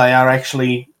time. They are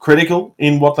actually critical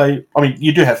in what they... I mean,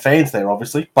 you do have fans there,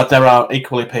 obviously, but there are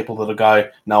equally people that'll go,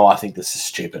 no, I think this is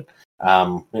stupid.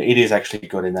 It is actually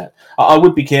good in that. I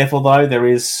would be careful, though. There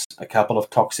is a couple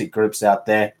of toxic groups out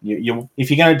there.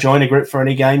 If you're going to join a group for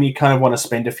any game, you kind of want to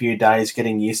spend a few days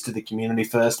getting used to the community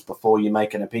first before you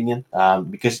make an opinion.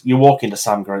 Because you walk into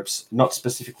some groups, not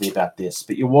specifically about this,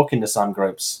 but you walk into some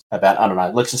groups about, I don't know,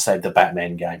 let's just say the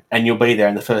Batman game. And you'll be there,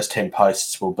 and the first 10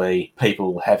 posts will be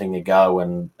people having a go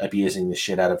and abusing the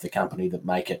shit out of the company that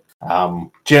make it.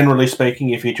 Generally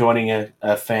speaking, if you're joining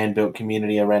a fan-built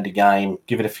community around a game,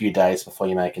 give it a few days before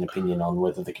you make an opinion on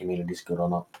whether the community is good or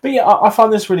not. But yeah, I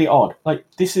find this really odd.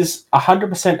 This is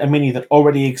 100% a mini that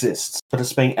already exists, but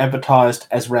it's being advertised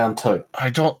as round 2.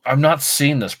 I'm not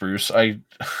seeing this, Bruce. I'm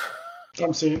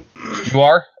seeing. You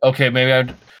are? Okay,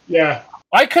 maybe Yeah.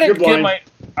 I couldn't get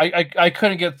I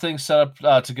couldn't get things set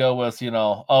up to go with,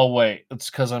 oh wait, it's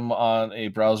because I'm on a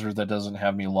browser that doesn't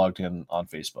have me logged in on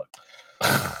Facebook.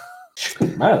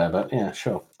 Shouldn't matter, but yeah,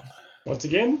 sure. Once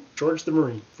again, George the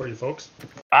Marine for you folks.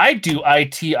 I do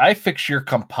IT. I fix your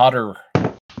computer.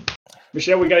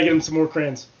 Michelle, we gotta get him some more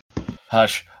crayons.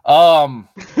 Hush. Like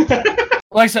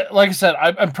I said,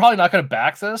 I'm probably not gonna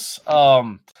back this.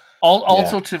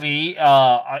 Also, to me,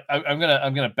 I'm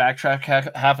gonna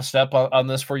backtrack half a step on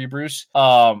this for you, Bruce. They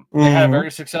had a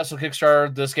very successful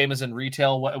Kickstarter. This game is in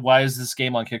retail. Why is this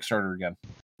game on Kickstarter again?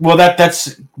 Well,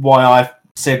 that's why I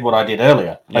said what I did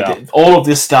earlier. All of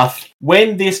this stuff,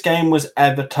 when this game was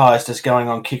advertised as going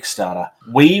on Kickstarter,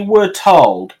 we were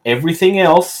told everything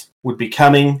else would be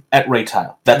coming at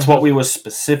retail. That's what we were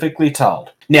specifically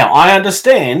told. Now, I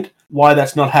understand why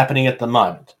that's not happening at the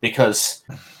moment, because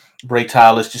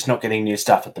retail is just not getting new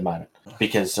stuff at the moment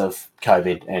because of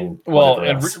COVID and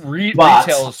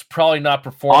retail is probably not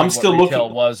performing what retail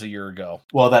was a year ago.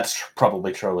 Well, that's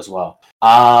probably true as well.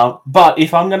 But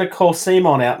if I'm going to call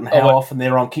Simon out and how often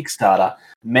they're on Kickstarter,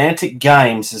 Mantic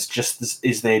Games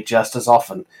is there just as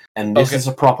often, and this is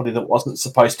a property that wasn't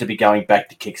supposed to be going back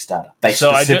to Kickstarter. They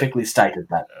specifically stated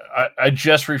that. I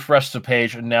just refreshed the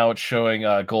page, and now it's showing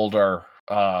Goldar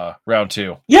round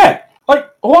 2. Yeah.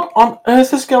 What on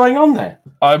earth is going on there?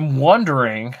 I'm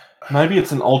wondering... Maybe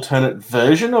it's an alternate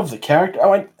version of the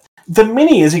character. the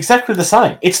mini is exactly the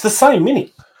same. It's the same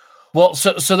mini. Well,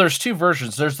 so there's two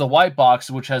versions. There's the white box,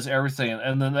 which has everything,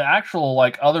 and then the actual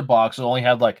like other box only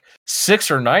had like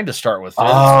 6 or 9 to start with.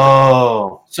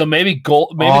 Oh, so maybe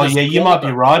gold. Maybe you might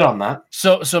be right on that.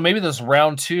 So maybe this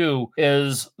round 2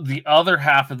 is the other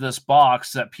half of this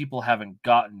box that people haven't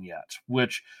gotten yet.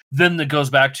 Which then that goes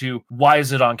back to why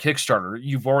is it on Kickstarter?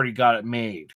 You've already got it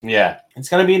made. Yeah, it's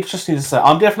going to be interesting to say.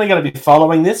 I'm definitely going to be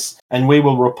following this, and we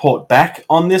will report back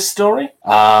on this story.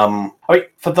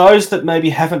 For those that maybe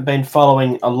haven't been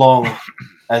following along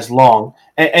as long,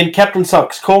 and Captain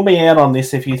Socks, call me out on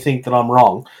this if you think that I'm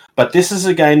wrong, but this is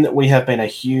a game that we have been a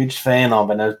huge fan of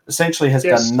and essentially has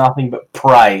done nothing but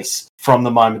praise from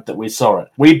the moment that we saw it.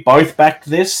 We both backed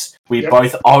this. We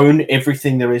both own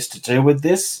everything there is to do with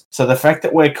this. So the fact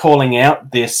that we're calling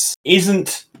out this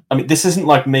isn't... I mean, this isn't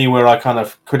like me where I kind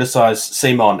of criticize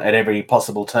Simon at every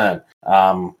possible turn.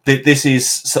 This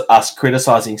is us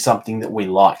criticizing something that we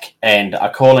like and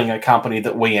are calling a company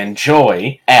that we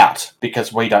enjoy out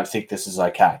because we don't think this is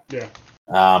okay.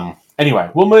 Yeah. Anyway,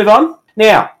 we'll move on.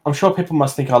 Now, I'm sure people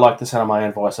must think I like this out of my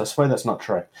own voice. I swear that's not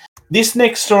true. This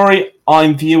next story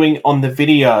I'm viewing on the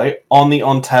video on the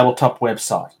On Tabletop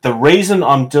website. The reason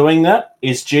I'm doing that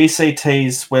is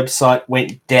GCT's website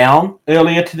went down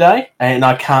earlier today, and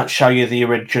I can't show you the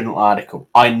original article.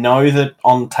 I know that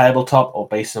On Tabletop or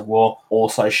Beast of War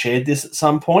also shared this at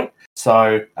some point.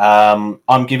 So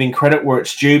I'm giving credit where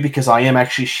it's due because I am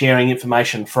actually sharing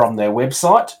information from their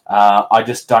website. I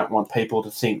just don't want people to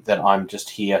think that I'm just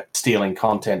here stealing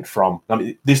content from... I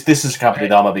mean, this is a company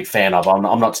that I'm a big fan of.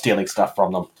 I'm not stealing stuff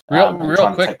from them.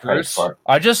 Real quick, Bruce,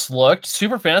 I just looked.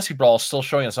 Super Fantasy Brawl is still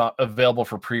showing it's not available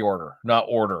for pre-order, not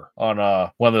order, on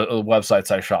one of the websites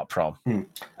I shop from.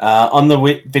 On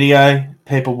the video,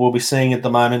 people will be seeing at the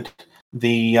moment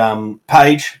the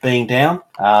page being down.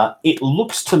 It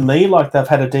looks to me like they've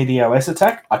had a DDoS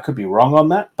attack. I could be wrong on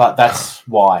that, but that's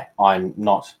why I'm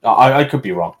not... I could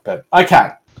be wrong, but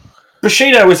okay.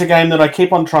 Bushido is a game that I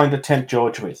keep on trying to tempt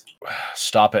George with.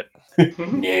 Stop it.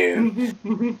 No.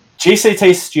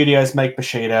 GCT Studios make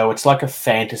Bushido. It's like a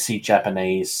fantasy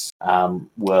Japanese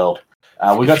world.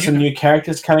 We got some new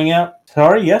characters coming out.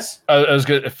 Sorry, yes? I was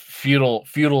good.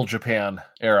 Feudal Japan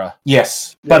era.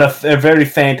 Yes, but a very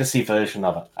fantasy version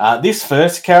of it. This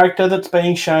first character that's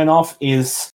being shown off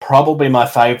is probably my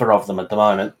favourite of them at the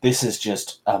moment. This is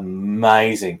just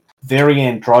amazing. Very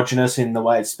androgynous in the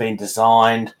way it's been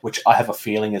designed, which I have a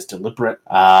feeling is deliberate.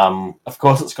 Of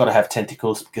course, it's got to have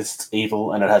tentacles because it's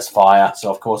evil and it has fire, so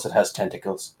of course it has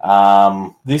tentacles.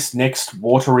 This next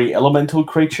watery elemental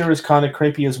creature is kind of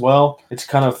creepy as well. It's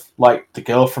kind of like the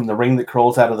girl from The Ring that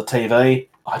crawls out of the TV.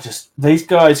 These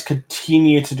guys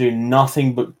continue to do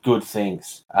nothing but good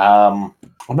things. I'm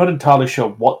not entirely sure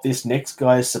what this next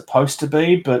guy is supposed to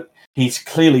be, but he's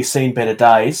clearly seen better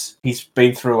days. He's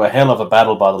been through a hell of a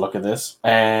battle by the look of this.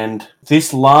 And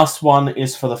this last one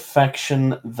is for the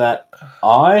faction that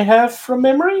I have from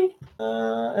memory.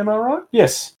 Am I right?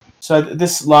 Yes. So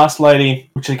this last lady,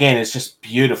 which again is just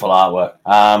beautiful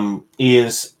artwork,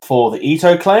 is for the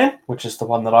Ito clan, which is the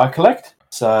one that I collect.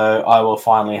 So I will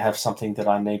finally have something that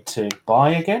I need to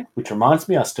buy again, which reminds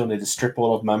me I still need to strip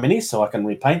all of my minis so I can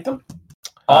repaint them.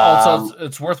 Also,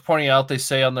 it's worth pointing out they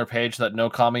say on their page that no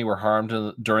kami were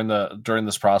harmed during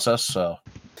this process, so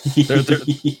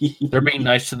they're being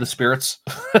nice to the spirits.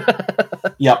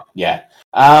 Yep, yeah.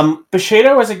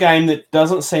 Bushido is a game that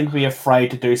doesn't seem to be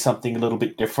afraid to do something a little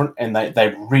bit different, and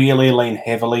they really lean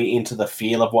heavily into the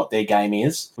feel of what their game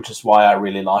is, which is why I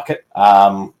really like it.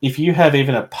 If you have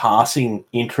even a passing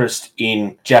interest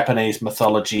in Japanese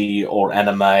mythology or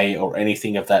anime or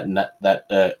anything of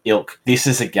that ilk, this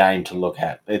is a game to look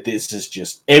at. This is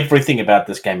just... everything about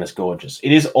this game is gorgeous.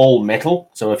 It is all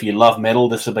metal, so if you love metal,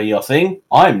 this will be your thing.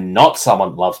 I'm not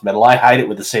someone who loves metal. I hate it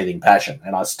with a seething passion,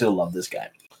 and I still love this game.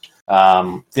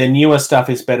 Their newer stuff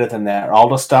is better than their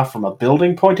older stuff from a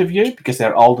building point of view, because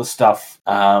their older stuff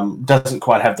doesn't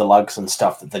quite have the lugs and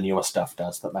stuff that the newer stuff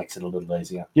does. That makes it a little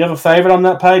easier. You have a favourite on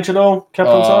that page at all,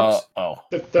 Captain Socks?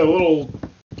 The little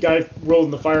guy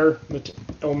rolling the fire, the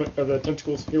element of the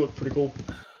tentacles, he looked pretty cool.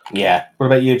 Yeah. What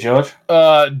about you, George?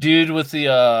 Dude with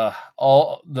the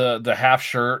half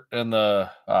shirt and the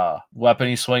weapon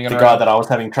he's swinging the around. Guy that I was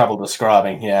having trouble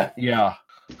describing, yeah. Yeah.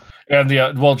 And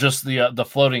just the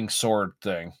floating sword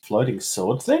thing. Floating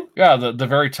sword thing? Yeah, the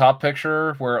very top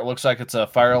picture where it looks like it's a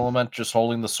fire element just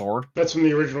holding the sword. That's from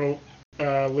the original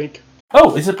link.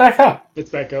 Oh, is it back up? It's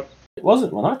back up. It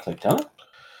wasn't when I clicked on it.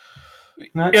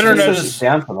 No, Internet is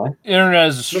down for me. Internet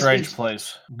is a strange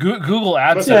place. Google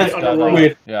AdSense.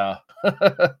 Weird. Yeah.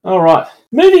 All right.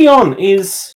 Moving on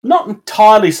is not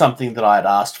entirely something that I had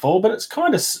asked for, but it's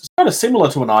kind of similar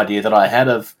to an idea that I had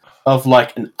of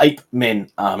like an ape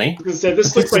men army. I was gonna say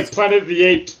this looks like Planet of the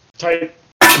Apes type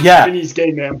Chinese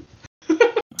game, man.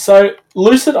 So,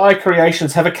 Lucid Eye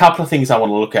Creations have a couple of things I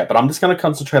want to look at, but I'm just going to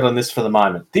concentrate on this for the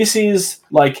moment. This is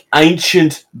like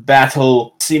ancient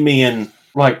battle simian,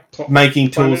 like making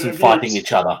tools and fighting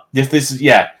each other.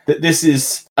 This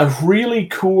is a really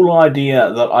cool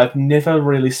idea that I've never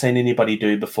really seen anybody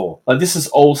do before. Like, this is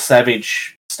all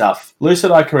Savage stuff. Lucid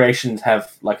Eye Creations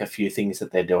have like a few things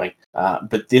that they're doing,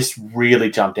 but this really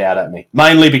jumped out at me.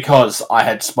 Mainly because I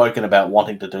had spoken about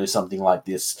wanting to do something like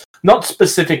this. Not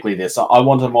specifically this. I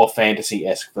want a more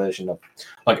fantasy-esque version of,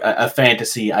 like, a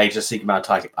fantasy Age of Sigmar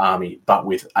type army, but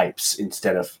with apes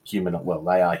instead of humanoid. Well,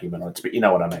 they are humanoids, but you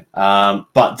know what I mean.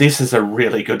 But this is a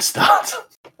really good start.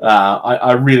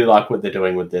 I really like what they're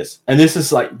doing with this, and this is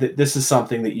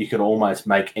something that you could almost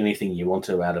make anything you want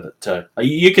to out of it too.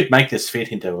 You could make this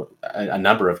fit into a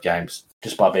number of games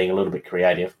just by being a little bit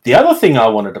creative. The other thing I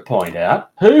wanted to point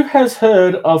out: who has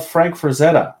heard of Frank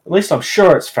Frazetta? At least I'm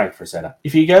sure it's Frank Frazetta.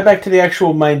 If you go back to the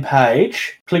actual main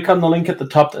page, click on the link at the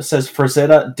top that says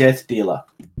Frazetta Death Dealer.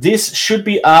 This should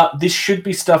be art. This should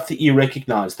be stuff that you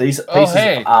recognize. These pieces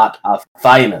of art are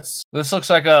famous. This looks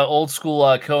like a old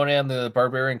school Conan the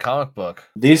Barbarian comic book.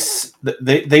 These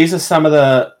are some of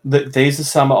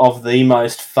the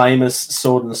most famous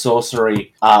sword and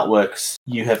sorcery artworks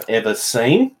you have ever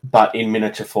seen, but in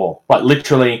miniature form. Like,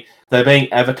 literally, they're being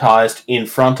advertised in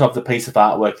front of the piece of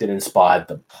artwork that inspired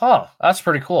them. Huh, that's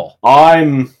pretty cool.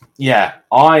 I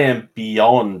am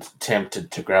beyond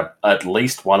tempted to grab at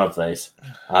least one of these.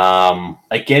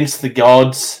 Against the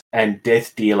Gods and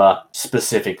Death Dealer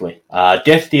specifically.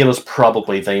 Death Dealer's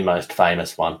probably the most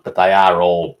famous one, but they are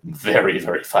all very,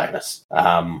 very famous.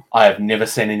 I have never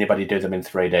seen anybody do them in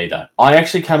 3D though. I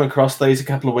actually came across these a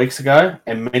couple of weeks ago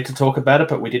and meant to talk about it,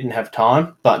 but we didn't have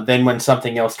time. But then when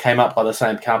something else came up by the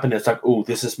same company, it's like, oh,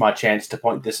 this is my chance to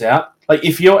point this out. Like,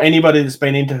 if you're anybody that's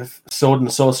been into sword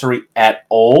and sorcery at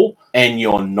all, and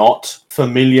you're not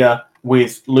familiar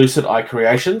with Lucid Eye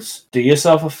Creations, do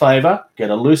yourself a favor, go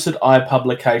to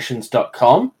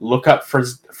lucideyepublications.com, look up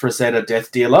Frazetta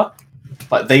Death Dealer.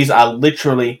 Like, these are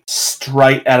literally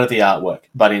straight out of the artwork,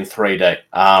 but in 3D.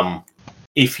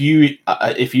 If you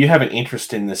have an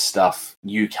interest in this stuff,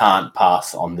 you can't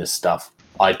pass on this stuff.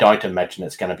 I don't imagine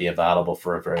it's going to be available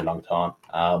for a very long time.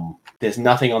 There's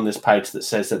nothing on this page that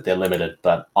says that they're limited,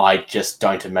 but I just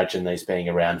don't imagine these being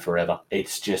around forever.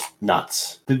 It's just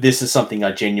nuts. This is something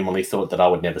I genuinely thought that I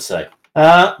would never see.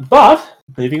 But,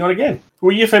 moving on again.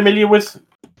 Were you familiar with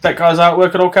that guy's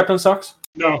artwork at all, Captain Socks?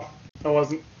 No, I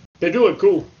wasn't. They do look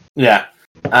cool. Yeah.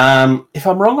 If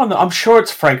I'm wrong on that, I'm sure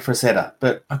it's Frank Frazetta,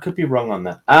 but I could be wrong on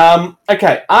that.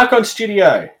 Okay, Archon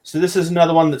Studio. So this is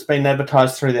another one that's been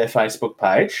advertised through their Facebook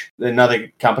page.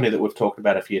 Another company that we've talked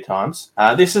about a few times.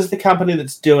 This is the company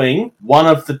that's doing one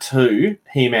of the two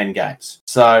He-Man games.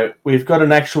 So we've got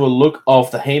an actual look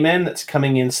of the He-Man that's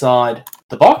coming inside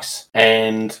the box,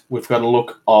 and we've got a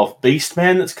look of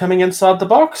Beastman that's coming inside the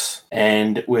box,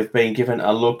 and we've been given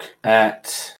a look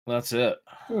at... That's it.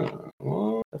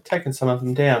 Well, I've taken some of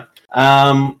them down.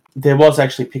 There was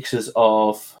actually pictures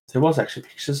of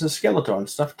Skeletor and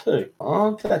stuff too.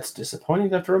 Oh, that's disappointing.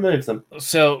 They have to remove them.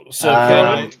 So you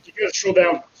gotta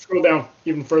scroll down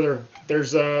even further.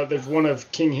 There's one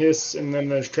of King Hiss, and then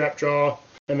there's Trapjaw,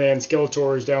 and then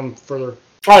Skeletor is down further.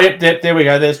 Oh, yep, there we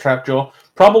go. There's Trapjaw.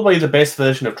 Probably the best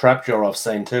version of Trapjaw I've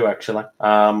seen too, actually.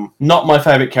 Not my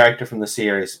favourite character from the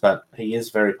series, but he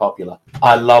is very popular.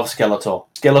 I love Skeletor.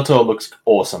 Skeletor looks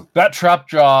awesome. That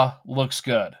Trapjaw looks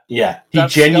good. Yeah, he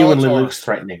genuinely looks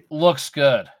threatening. Looks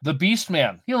good. The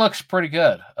Beastman, he looks pretty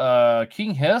good.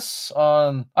 King Hiss,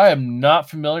 I am not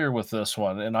familiar with this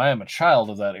one, and I am a child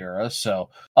of that era,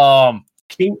 so...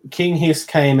 King Hiss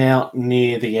came out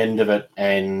near the end of it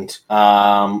and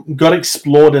got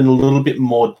explored in a little bit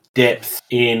more depth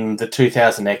in the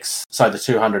 2000X, so the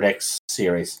 200X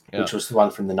series, which was the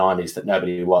one from the 90s that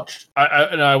nobody watched.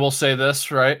 I will say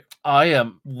this, right? I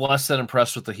am less than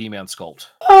impressed with the He-Man sculpt.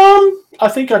 I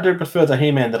think I do prefer the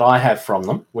He-Man that I have from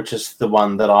them, which is the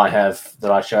one that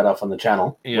I showed off on the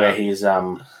channel, where he's...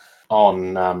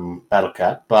 on Battle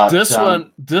Cat, but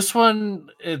this one,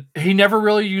 he never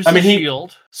really used the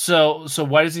shield. So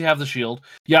why does he have the shield?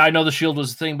 Yeah, I know the shield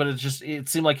was a thing, but it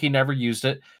seemed like he never used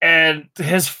it. And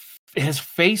his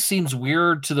face seems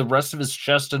weird to the rest of his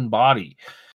chest and body,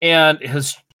 and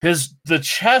the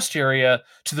chest area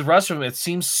to the rest of him, it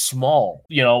seems small.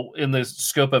 In the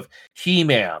scope of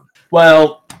He-Man.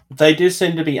 Well, They do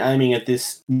seem to be aiming at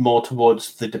this more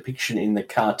towards the depiction in the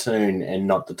cartoon and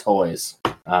not the toys,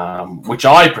 which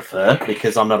I prefer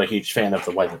because I'm not a huge fan of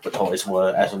the way that the toys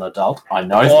were as an adult. I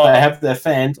know that they have their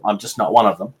fans. I'm just not one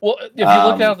of them. Well, if you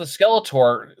look at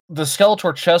the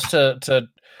Skeletor chest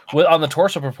on the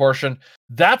torso proportion,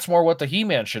 that's more what the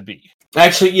He-Man should be.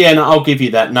 Actually, yeah, no, I'll give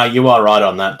you that. No, you are right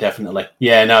on that, definitely.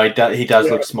 Yeah, no, he does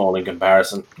look small in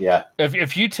comparison. Yeah.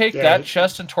 If you take that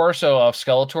chest and torso of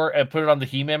Skeletor and put it on the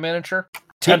He-Man miniature,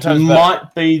 10 times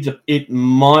better. It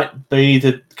might be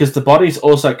because the body's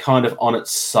also kind of on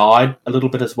its side a little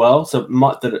bit as well, so it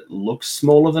might that it looks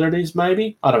smaller than it is.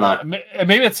 Maybe I don't know.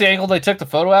 Maybe it's the angle they took the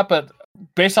photo at, but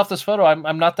based off this photo,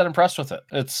 I'm not that impressed with it.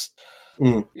 It's.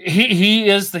 He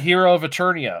is the hero of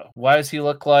Eternia. Why does he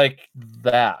look like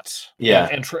that? Yeah,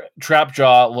 and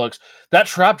Trapjaw that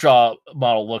Trapjaw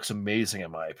model looks amazing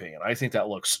in my opinion. I think that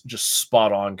looks just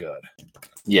spot on good.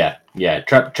 Yeah.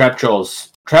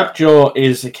 Trapjaw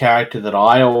is a character that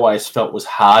I always felt was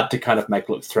hard to kind of make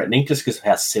look threatening, just because of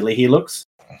how silly he looks.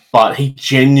 But he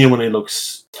genuinely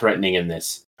looks threatening in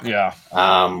this. Yeah.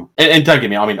 And don't get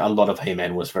me, I mean, a lot of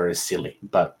He-Man was very silly,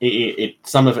 but it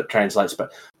some of it translates.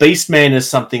 But Beastman is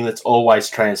something that's always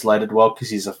translated well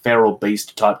because he's a feral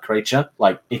beast type creature.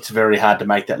 Like, it's very hard to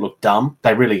make that look dumb.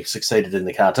 They really succeeded in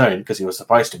the cartoon because he was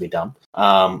supposed to be dumb.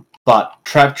 But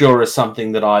Trapjaw is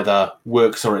something that either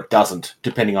works or it doesn't,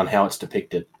 depending on how it's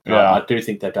depicted. Yeah, I do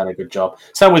think they've done a good job.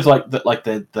 So with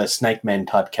the Snake Man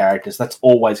type characters, that's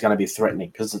always going to be threatening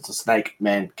because it's a Snake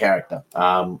Man character.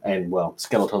 And well,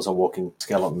 Skeletor's a walking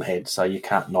skeleton head, so you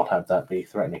can't not have that be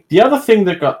threatening. The other thing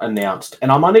that got announced,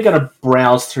 and I'm only going to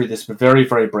browse through this very,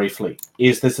 very briefly,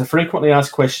 is there's a frequently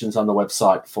asked questions on the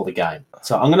website for the game.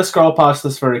 So I'm going to scroll past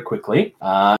this very quickly.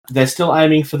 They're still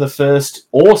aiming for the first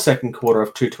or second quarter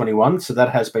of 2021, so that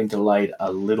has been delayed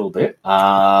a little bit.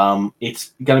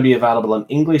 It's going to be available in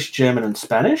English, German, and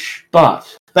Spanish,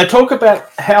 but they talk about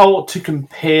how to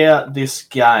compare this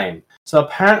game. So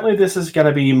apparently this is going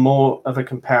to be more of a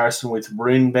comparison with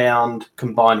Runebound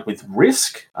combined with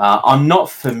Risk. I'm not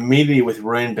familiar with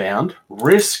Runebound.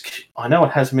 Risk, I know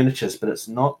it has miniatures, but it's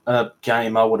not a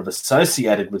game I would have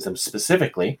associated with them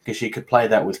specifically, because you could play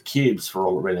that with cubes for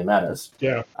all it really matters.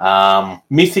 Yeah.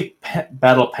 Mythic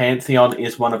Battle Pantheon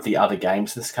is one of the other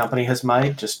games this company has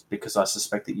made, just because I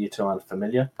suspect that you two aren't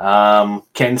familiar.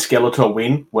 Can Skeletor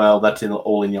win? Well, that's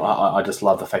all in your... I just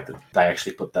love the fact that they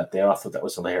actually put that there. I thought that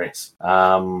was hilarious. They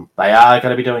are going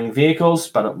to be doing vehicles,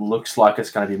 but it looks like it's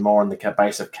going to be more on the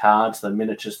base of cards than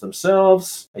miniatures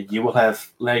themselves. You will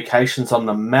have locations on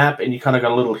the map, and you kind of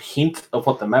got a little hint of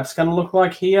what the map's going to look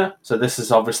like here. So this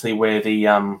is obviously where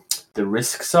the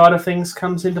Risk side of things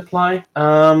comes into play.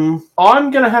 I'm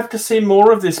going to have to see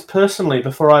more of this personally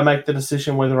before I make the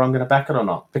decision whether I'm going to back it or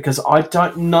not, because I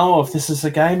don't know if this is a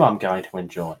game I'm going to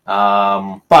enjoy.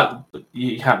 But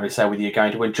you can't really say whether you're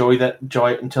going to enjoy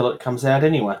it until it comes out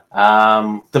anyway.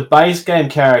 The base game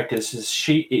characters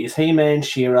is He-Man,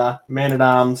 She-Ra,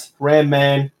 Man-at-Arms,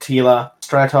 Ram-Man, Teela,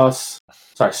 Stratos,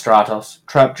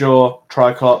 Trapjaw,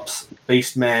 Triclops,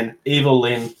 Beastman, Evil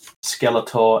Lyn,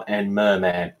 Skeletor, and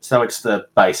Merman. So it's the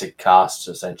basic casts,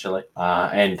 essentially,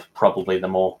 and probably the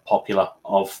more popular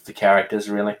of the characters,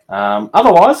 really.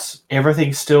 Otherwise,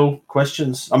 everything's still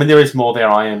questions. I mean, there is more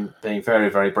there. I am being very,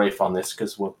 very brief on this,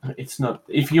 because it's not...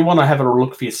 If you want to have a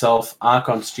look for yourself,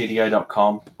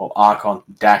 archonstudio.com or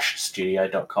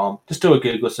archon-studio.com. Just do a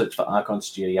Google search for Archon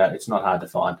Studio. It's not hard to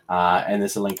find. And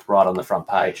there's a link right on the front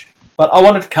page. But I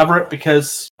wanted to cover it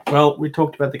because, well, we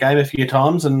talked about the game a few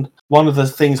times, and one of the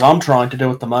things I'm trying to do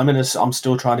at the moment is I'm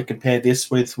still trying to compare this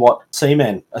with what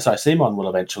CMON will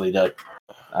eventually do.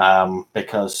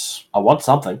 Because I want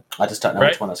something. I just don't know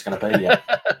which one it's going to be yet.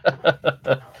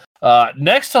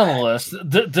 Next on the list,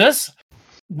 this...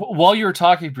 While you were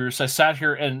talking, Bruce, I sat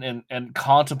here and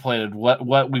contemplated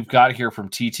what we've got here from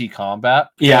TT Combat.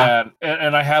 Yeah.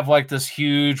 And I have like this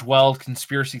huge, wild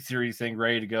conspiracy theory thing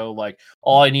ready to go. Like,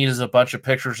 all I need is a bunch of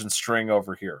pictures and string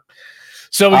over here.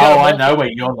 So I know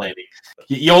where you're leaning.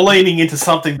 You're leaning into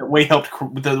something that we helped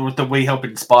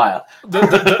inspire.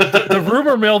 The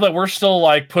rumor mill that we're still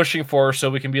like pushing for, so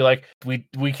we can be like,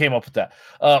 we came up with that.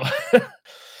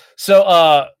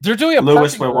 So they're doing a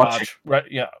Lewis, parking garage, right?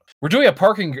 Yeah. we're doing a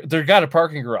parking. They've got a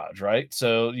parking garage, right?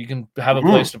 So you can have a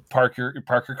place to park your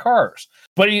cars.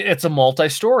 But it's a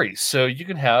multi-story, so you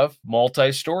can have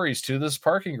multi-stories to this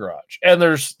parking garage. And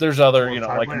there's other,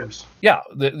 like layers.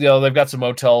 They've got some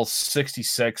Motel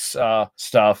 66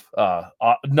 stuff.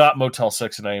 Not Motel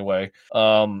 6 in any way.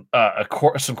 Some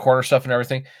corner stuff and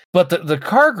everything. But the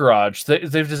car garage,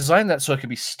 they've designed that so it can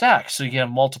be stacked, so you can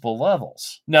have multiple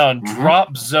levels. Now in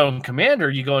Drop Zone Commander,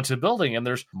 you go into a building and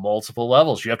there's multiple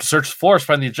levels. You have to search the floors,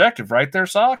 find the objective, right there,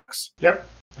 Socks? Yep,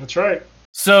 that's right.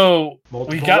 So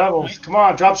multiple levels. Come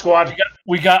on, Drop Squad.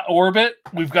 We got Orbit.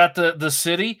 We've got the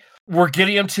city. We're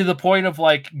getting them to the point of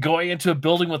like going into a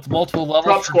building with multiple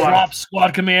levels. Drop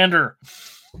Squad Commander.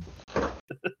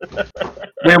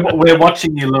 We're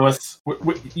watching you, Lewis.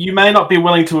 You may not be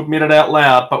willing to admit it out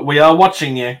loud, but we are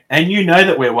watching you, and you know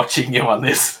that we're watching you on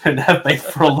this, and have been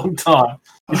for a long time.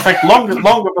 In fact,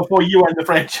 longer before you owned the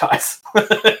franchise.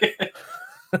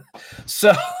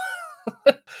 So,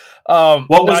 what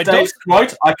was Dave's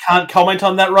quote? I can't comment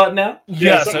on that right now.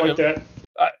 Yeah, something like that.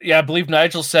 I believe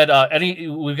Nigel said,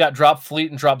 we've got Drop Fleet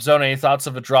and Drop Zone. Any thoughts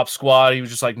of a Drop Squad? He was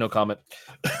just like, no comment.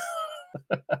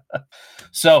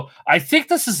 So I think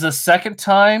this is the second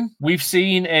time we've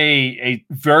seen a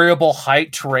variable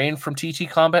height terrain from TT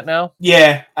Combat now.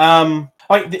 Yeah.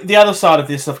 The other side of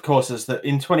this, of course, is that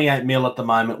in 28 mil at the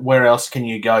moment, where else can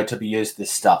you go to be used this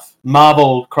stuff?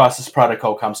 Marvel Crisis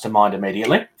Protocol comes to mind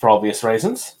immediately, for obvious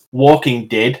reasons. Walking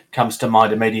Dead comes to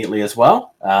mind immediately as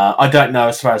well. I don't know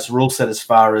as far as rule set, as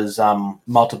far as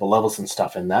multiple levels and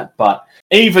stuff in that, but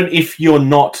even if you're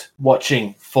not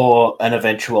watching for an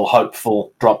eventual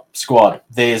hopeful Drop Squad,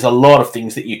 there's a lot of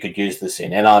things that you could use this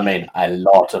in, and I mean a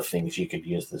lot of things you could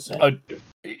use this in.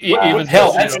 Even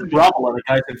hell, that's in Rubble and it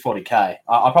goes in 40k.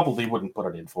 I probably wouldn't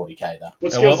put it in 40k though.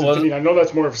 What scales is it? I know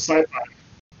that's more of sci-fi,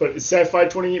 but is sci-fi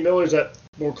 28 mil or is that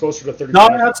more closer to 30? No,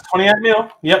 that's 28 mil.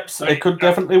 Yep, so it could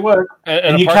definitely work.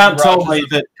 And you can't tell me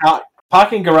that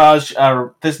parking garage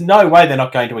there's no way they're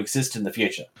not going to exist in the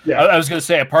future. Yeah, I was going to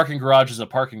say a parking garage is a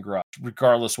parking garage,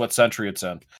 regardless what century it's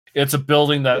in. It's a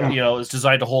building that is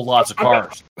designed to hold lots of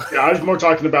cars. I was more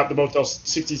talking about the Motel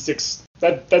 66.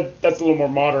 That's a little more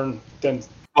modern than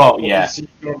you see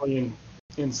normally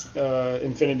in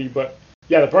Infinity. But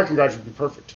yeah, the parking garage would be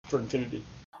perfect for Infinity.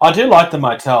 I do like the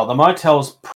motel. The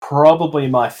motel's probably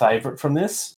my favourite from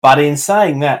this. But in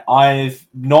saying that, I've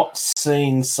not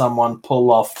seen someone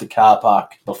pull off the car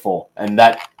park before, and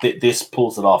this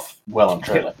pulls it off well and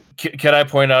truly. Can I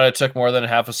point out it took more than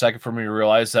half a second for me to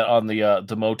realize that on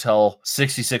the Motel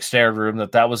 66 standard room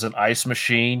that was an ice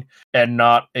machine and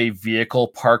not a vehicle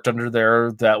parked under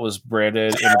there that was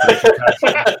branded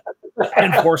immigration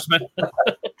enforcement.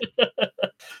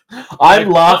 I'm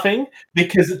laughing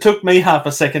because it took me half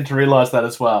a second to realize that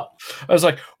as well. I was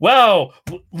like, wow,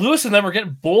 Lewis and them are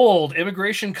getting bold.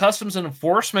 Immigration, customs, and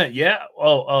enforcement. Yeah.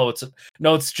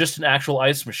 It's just an actual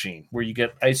ice machine where you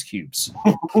get ice cubes.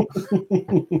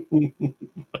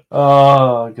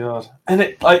 Oh god.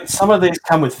 And some of these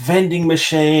come with vending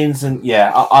machines, and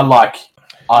yeah, I like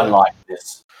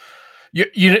this.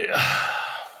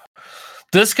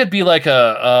 This could be like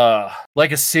a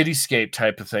cityscape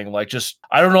type of thing. Like, just,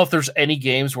 I don't know if there's any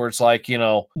games where it's like,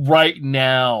 right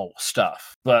now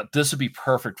stuff, but this would be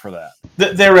perfect for that.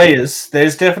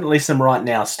 There's definitely some right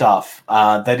now stuff.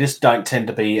 They just don't tend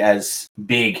to be as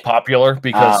big, popular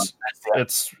because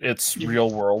it's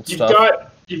real world stuff.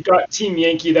 You've got Team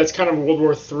Yankee. That's kind of World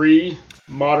War III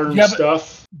modern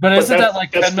stuff. But isn't that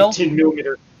like 10 mil? 15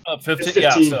 millimeter. 15.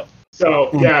 Yeah.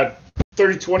 So yeah,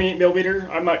 28 millimeter.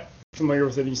 I'm not familiar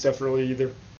with any stuff really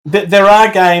either. There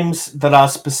are games that are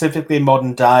specifically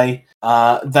modern day.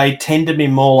 They tend to be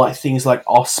more like things like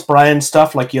Osprey and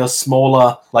stuff, like your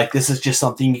smaller, like this is just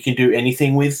something you can do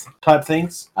anything with type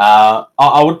things.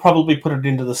 I would probably put it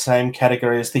into the same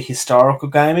category as the historical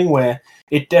gaming, where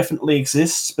it definitely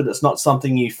exists, but it's not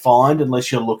something you find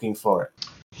unless you're looking for it.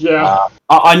 Yeah.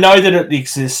 I know that it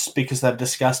exists because they've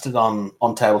discussed it on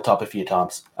Tabletop a few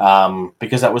times.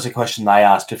 Because that was a question they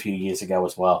asked a few years ago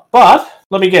as well. But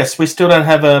let me guess, we still don't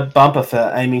have a bumper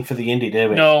for aiming for the indie, do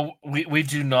we? No, we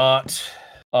do not.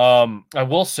 I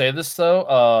will say this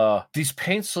though. These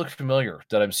paints look familiar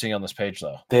that I'm seeing on this page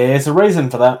though. There's a reason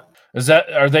for that.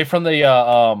 Are they from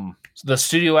the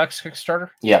Studio X Kickstarter?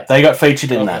 Yeah, they got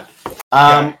featured in that.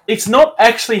 It's not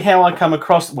actually how I come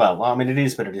across. Well, I mean, it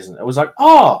is, but it isn't. It was like,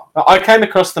 I came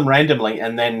across them randomly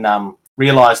and then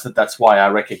realized that that's why I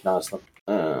recognized them.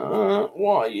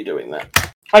 Why are you doing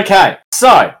that? Okay,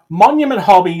 so Monument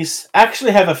Hobbies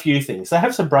actually have a few things. They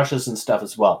have some brushes and stuff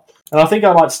as well. And I think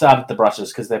I might start at the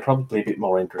brushes because they're probably a bit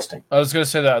more interesting. I was going to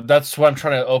say that. That's what I'm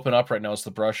trying to open up right now is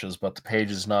the brushes, but the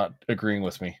page is not agreeing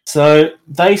with me. So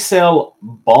they sell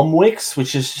Bomb Wicks,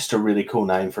 which is just a really cool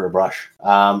name for a brush.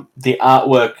 The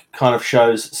artwork kind of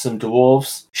shows some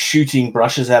dwarves shooting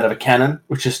brushes out of a cannon,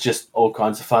 which is just all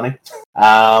kinds of funny.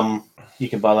 You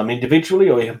can buy them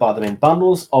individually or you can buy them in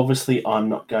bundles. Obviously, I'm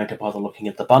not going to bother looking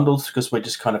at the bundles because we're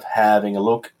just kind of having a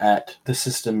look at the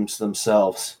systems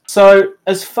themselves. So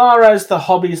as far as the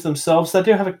hobbies themselves, they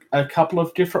do have a couple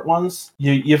of different ones.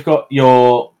 You've got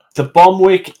the Bomb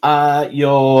Wick are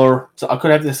so I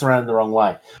could have this around the wrong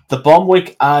way. The Bomb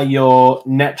Wick are your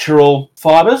natural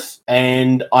fibers,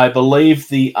 and I believe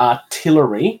the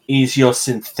Artillery is your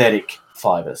synthetic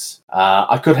fibers.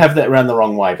 I could have that around the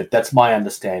wrong way, but that's my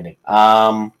understanding.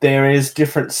 There is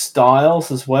different styles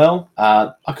as well.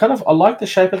 I like the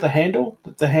shape of the handle.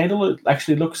 The handle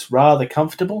actually looks rather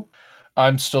comfortable.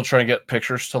 I'm still trying to get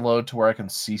pictures to load to where I can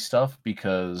see stuff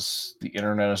because the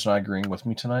internet is not agreeing with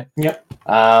me tonight. Yep.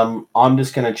 I'm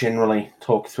just going to generally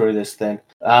talk through this then.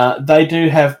 They do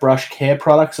have brush care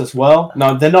products as well.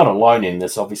 No, they're not alone in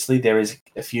this, obviously. There is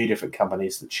a few different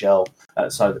companies that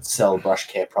sell brush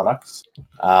care products.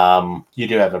 You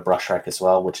do have a brush rack as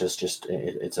well, which is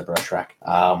it's a brush rack.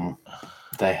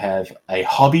 They have a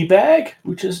hobby bag,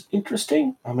 which is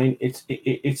interesting. I mean,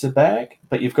 it's a bag,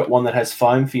 but you've got one that has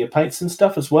foam for your paints and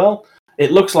stuff as well.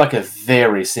 It looks like a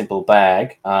very simple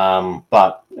bag,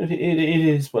 but it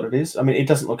is what it is. I mean, it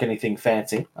doesn't look anything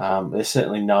fancy. There's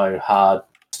certainly no hard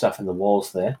stuff in the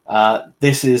walls there.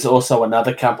 This is also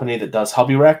another company that does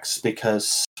hobby racks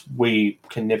because we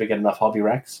can never get enough hobby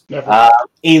racks.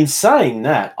 In saying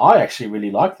that, I actually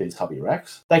really like these hobby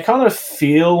racks. They kind of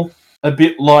feel a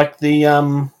bit like the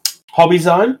Hobby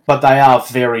Zone, but they are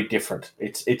very different.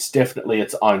 It's definitely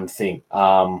its own thing.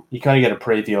 You kind of get a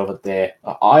preview of it there.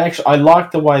 I like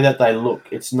the way that they look.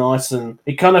 It's nice and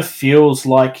it kind of feels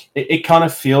like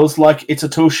it's a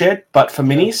tool shed, but for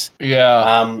minis.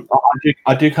 Yeah.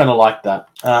 I do kind of like that.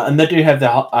 And they do have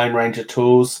their own range of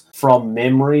tools. From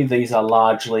memory, these are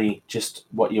largely just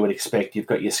what you would expect. You've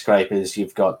got your scrapers,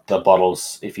 you've got the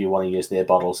bottles, if you want to use their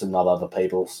bottles and not other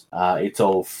people's. It's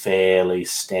all fairly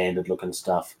standard looking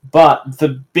stuff. But the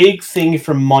big thing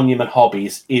from Monument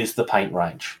Hobbies is the paint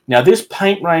range. Now, this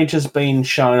paint range has been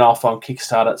shown off on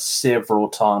Kickstarter several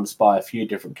times by a few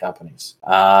different companies.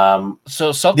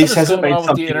 So something is going on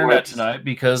with the internet tonight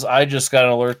because I just got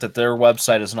an alert that their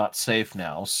website is not safe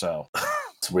now. So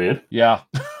it's weird. Yeah.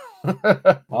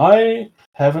 I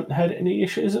haven't had any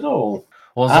issues at all.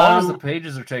 Well, as long as the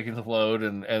pages are taking to load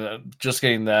and just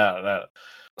getting that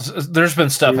there's been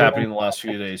stuff happening in the last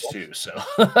few days too. So,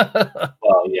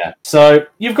 well, yeah. So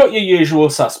you've got your usual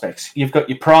suspects. You've got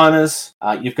your primers.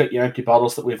 You've got your empty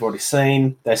bottles that we've already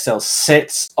seen. They sell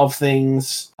sets of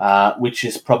things, which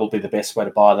is probably the best way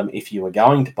to buy them if you are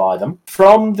going to buy them.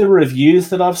 From the reviews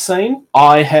that I've seen,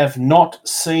 I have not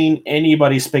seen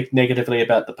anybody speak negatively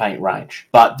about the paint range.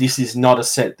 But this is not a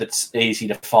set that's easy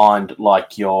to find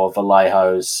like your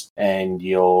Vallejos and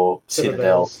your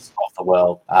Citadels of the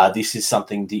world. This is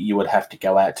something that you would have to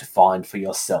go out to find for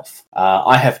yourself.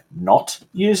 I have not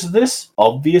used this,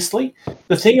 obviously.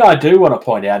 The thing I do want to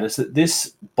point out is that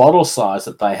this bottle size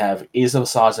that they have is a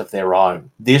size of their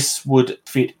own. This would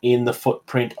fit in the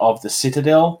footprint of the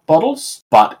Citadel bottles,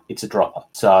 but it's a dropper.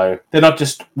 So they're not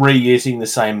just reusing the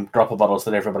same dropper bottles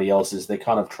that everybody else is. They're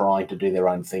kind of trying to do their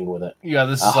own thing with it. Yeah,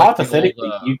 this is hypothetically,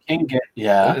 like you can get...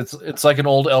 Yeah. It's like an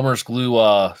old Elmer's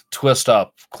glue twist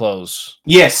up close.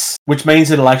 Yes, which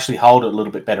means it'll actually hold it a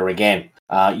little bit better again.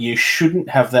 You shouldn't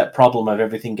have that problem of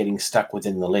everything getting stuck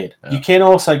within the lid. Yeah. You can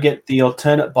also get the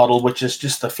alternate bottle, which is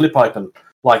just the flip open,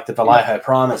 like the Vallejo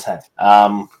primers have.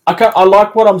 I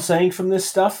like what I'm seeing from this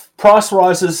stuff. Price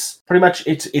rises, pretty much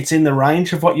it's in the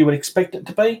range of what you would expect it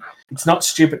to be. It's not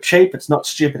stupid cheap. It's not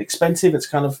stupid expensive. It's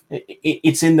kind of,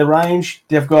 it's in the range.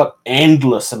 They've got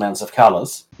endless amounts of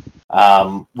colours,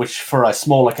 which for a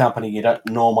smaller company you don't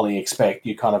normally expect.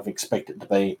 You kind of expect it to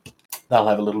be, they'll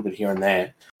have a little bit here and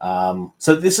there.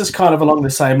 So this is kind of along the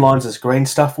same lines as Green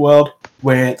Stuff World,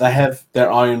 where they have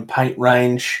their own paint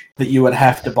range that you would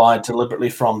have to buy deliberately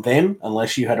from them,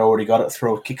 unless you had already got it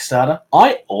through a Kickstarter.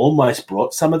 I almost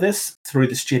brought some of this through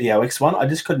the Studio X one. I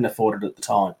just couldn't afford it at the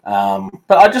time.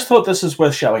 But I just thought this was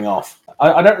worth showing off.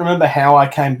 I don't remember how I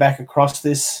came back across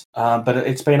this, but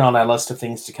it's been on our list of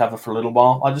things to cover for a little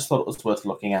while. I just thought it was worth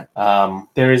looking at.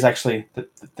 There is actually,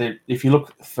 if you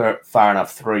look far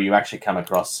enough through, you actually come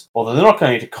across, although they're not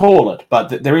going to call it,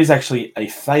 but there is actually a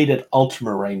faded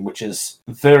ultramarine, which is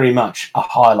very much a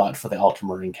highlight for the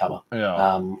ultramarine colour,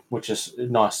 which is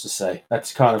nice to see.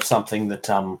 That's kind of something that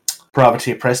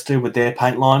Privateer Press do with their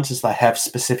paint lines, is they have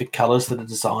specific colours that are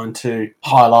designed to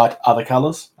highlight other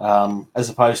colours, as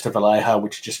opposed to Vallejo,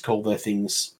 which just call their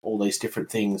things all these different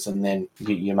things, and then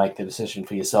you make the decision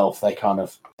for yourself.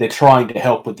 They're trying to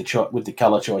help with the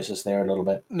colour choices there a little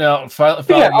bit. No,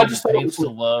 I just paint's too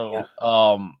low.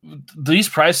 Yeah. These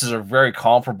prices are very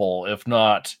comparable, if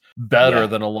not better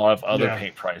than a lot of other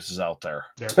paint prices out there.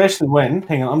 Yeah. Especially when,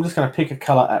 hang on, I'm just going to pick a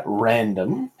colour at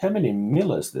random. How many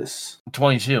mil is this?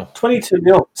 22. 22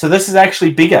 mil. So this is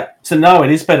actually bigger. So no, it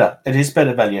is better. It is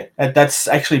better value. That's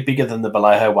actually bigger than the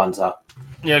Vallejo ones are.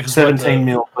 Yeah, because 17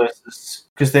 mil versus,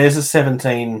 because there's a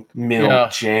 17 mil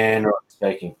generally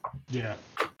speaking. Yeah.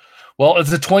 Well,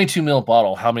 it's a 22 mil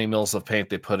bottle. How many mils of paint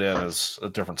they put in is a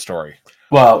different story.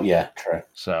 Well, yeah, true.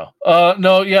 So,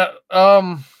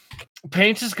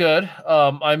 paint is good.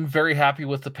 I'm very happy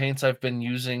with the paints I've been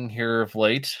using here of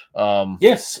late.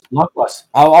 Yes, likewise.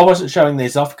 I wasn't showing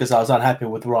these off because I was unhappy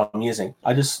with what I'm using.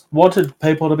 I just wanted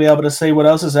people to be able to see what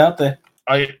else is out there.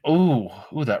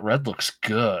 That red looks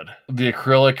good. The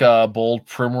acrylic bold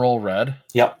Primroll red.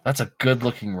 Yep. That's a good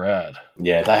looking red.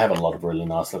 Yeah, they have a lot of really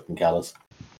nice looking colors.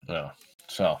 Yeah.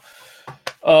 So,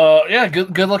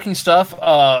 good looking stuff.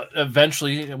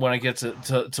 Eventually, when I get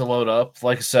to load up,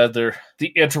 like I said, the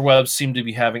interwebs seem to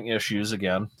be having issues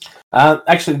again.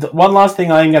 Actually, one last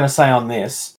thing I am going to say on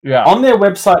this. Yeah. On their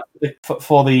website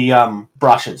for the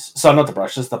brushes, so not the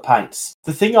brushes, the paints.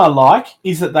 The thing I like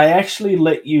is that they actually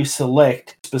let you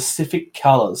select specific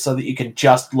colors so that you can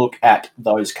just look at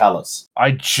those colors.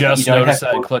 I just noticed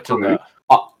that and clicked on that.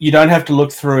 You don't have to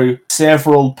look through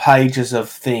several pages of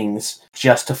things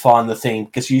just to find the thing,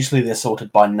 because usually they're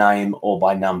sorted by name or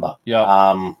by number. Yeah.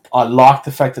 I like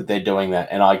the fact that they're doing that,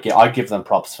 and I give them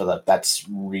props for that. That's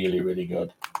really, really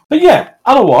good. But yeah,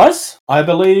 otherwise, I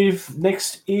believe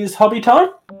next is hobby time.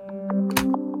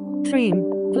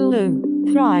 Trim,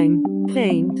 glue, prime,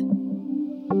 paint.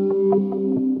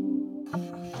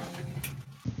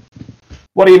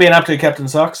 What have you been up to, Captain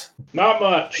Socks? Not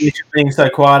much. You're being so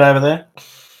quiet over there.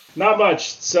 Not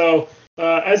much. So,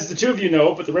 as the two of you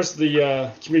know, but the rest of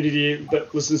the community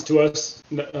that listens to us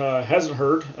hasn't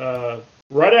heard,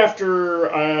 right after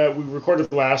we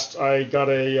recorded last, I got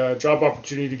a job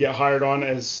opportunity to get hired on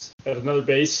at another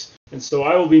base. And so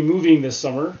I will be moving this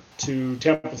summer to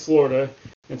Tampa, Florida.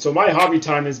 And so my hobby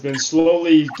time has been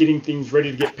slowly getting things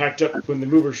ready to get packed up when the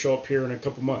movers show up here in a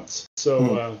couple months.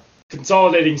 So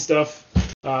consolidating stuff.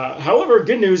 However,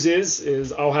 good news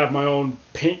is I'll have my own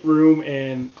paint room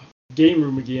and game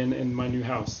room again in my new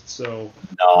house. So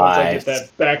once I get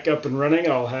that back up and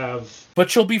running, I'll have...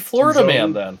 But you'll be Florida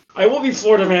man then. I will be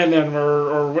Florida man then,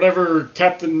 or whatever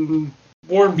Captain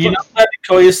Warren... You don't have to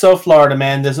call yourself Florida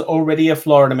man. There's already a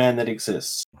Florida man that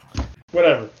exists.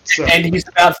 Whatever. So. And he's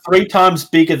about 3 times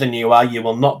bigger than you are. You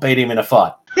will not beat him in a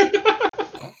fight.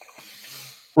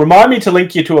 Remind me to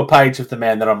link you to a page of the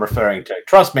man that I'm referring to.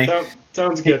 Trust me.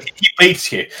 Sounds good. He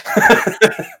beats you.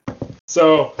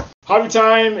 So, hobby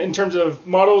time in terms of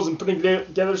models and putting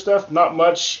together stuff, not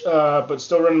much, but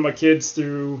still running my kids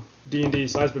through D&D,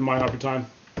 so that's been my hobby time.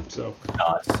 So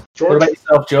nice. George? What about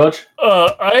yourself, George?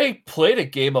 I played a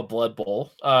game of Blood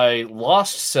Bowl. I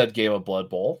lost said game of Blood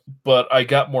Bowl, but I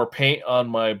got more paint on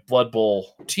my Blood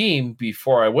Bowl team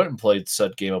before I went and played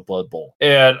said game of Blood Bowl.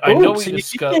 And I know we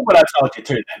discussed... You did what I told you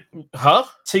to then. Huh?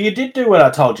 So you did do what I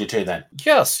told you to then?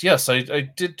 Yes, I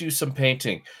did do some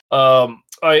painting. No,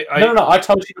 I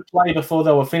told you to play before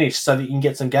they were finished so that you can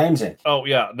get some games in. Oh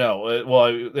yeah, no.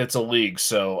 It's a league,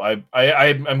 so I'm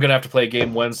gonna have to play a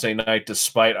game Wednesday night.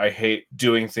 Despite I hate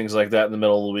doing things like that in the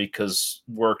middle of the week because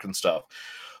work and stuff.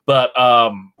 But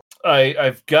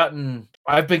I've been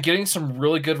getting some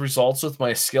really good results with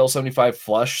my Scale 75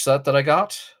 Flush set that I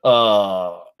got.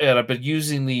 And I've been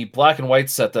using the black and white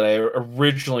set that I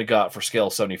originally got for Scale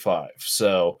 75.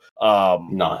 So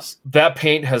nice. That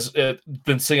paint has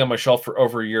been sitting on my shelf for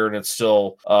over a year, and it's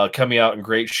still coming out in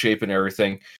great shape and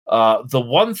everything. The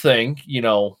one thing,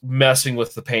 messing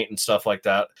with the paint and stuff like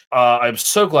that, I'm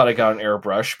so glad I got an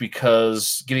airbrush,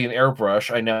 because getting an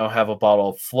airbrush, I now have a bottle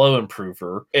of Flow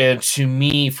Improver. And to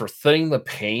me, for thinning the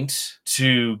paint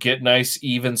to get nice,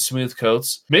 even, smooth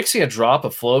coats, mixing a drop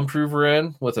of Flow Improver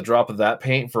in with a drop of that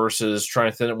paint versus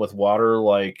trying to thin it with water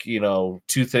like,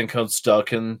 2 thin coats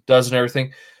Duncan does and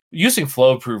everything, Using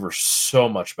flow improver so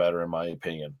much better, in my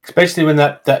opinion. Especially when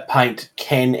that paint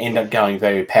can end up going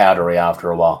very powdery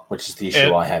after a while, which is the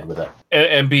issue I had with it.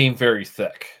 And being very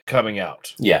thick coming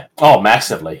out. Yeah. Oh,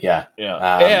 massively. Yeah.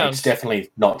 Yeah. And it's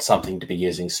definitely not something to be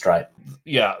using straight.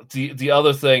 Yeah. The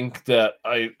other thing that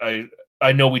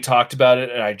I know we talked about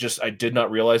it, and I did not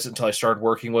realize it until I started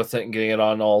working with it and getting it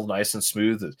on all nice and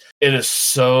smooth. It is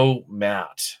so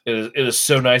matte. It is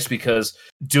so nice because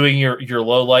doing your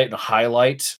low light and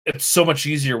highlight, it's so much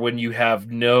easier when you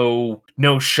have no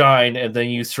shine, and then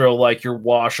you throw like your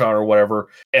wash on or whatever,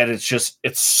 and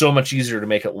it's so much easier to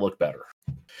make it look better.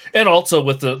 And also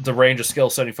with the range of scale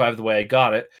 75, the way I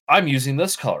got it, I'm using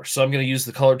this color. So I'm going to use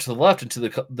the color to the left and to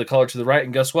the color to the right.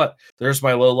 And guess what? There's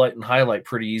my low light and highlight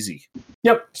pretty easy.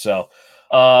 Yep. So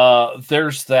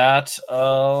there's that.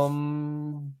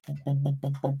 No,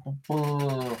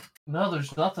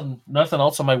 there's nothing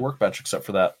else on my workbench except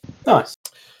for that. Nice.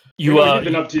 You've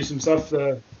been up to some stuff,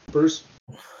 Bruce?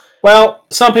 Well,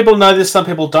 some people know this, some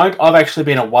people don't. I've actually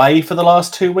been away for the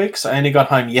last 2 weeks. I only got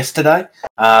home yesterday.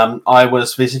 I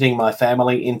was visiting my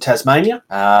family in Tasmania.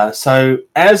 So,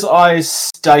 as I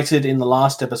stated in the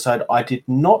last episode, I did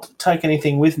not take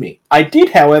anything with me. I did,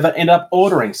 however, end up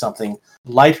ordering something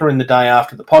later in the day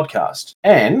after the podcast.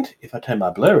 And, if I turn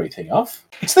my blurry thing off,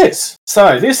 it's this.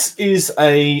 So, this is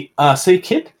a RC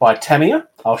kit by Tamiya.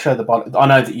 I'll show the bottom. I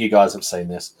know that you guys have seen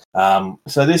this.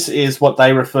 So this is what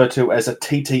they refer to as a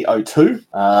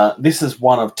TT02. This is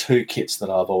one of 2 kits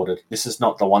that I've ordered. This is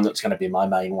not the one that's going to be my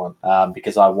main one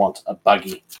because I want a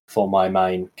buggy for my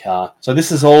main car. So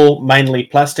this is all mainly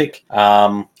plastic,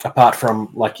 apart from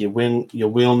like your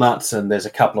wheel nuts, and there's a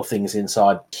couple of things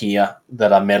inside here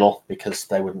that are metal because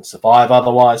they wouldn't survive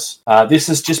otherwise. This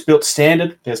is just built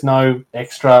standard. There's no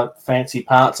extra fancy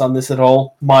parts on this at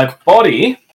all. My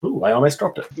body... Ooh, I almost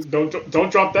dropped it. Don't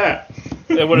drop that.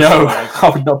 No,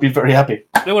 I would not be very happy.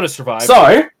 They would have survived.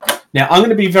 So, now I'm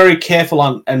going to be very careful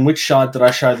on which side that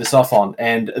I show this off on,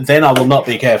 and then I will not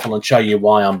be careful and show you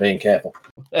why I'm being careful.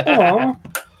 Oh,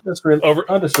 I just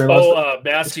realized.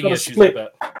 Masking issues, I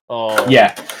bet. Oh.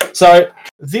 Yeah. So,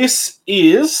 this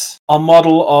is a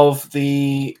model of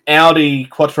the Audi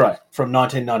Quattro from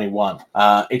 1991.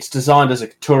 It's designed as a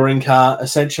touring car,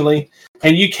 essentially.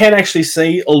 And you can actually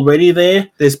see already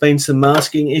there's been some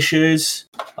masking issues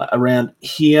around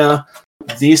here.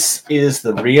 This is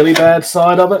the really bad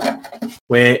side of it,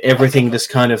 where everything just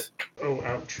kind of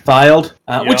failed,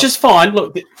 which is fine.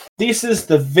 Look, this is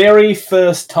the very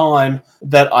first time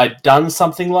that I've done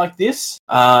something like this,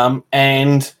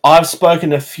 and I've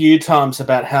spoken a few times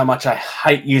about how much I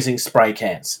hate using spray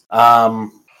cans,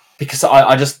 because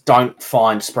I just don't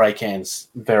find spray cans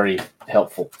very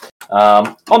helpful.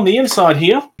 On the inside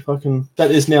here,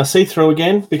 that is now see-through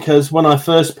again, because when I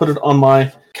first put it on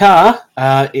my car,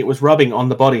 it was rubbing on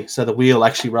the body, so the wheel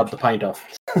actually rubbed the paint off.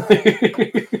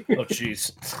 Oh,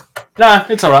 jeez. No,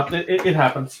 it's all right. It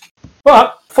happens.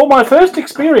 But for my first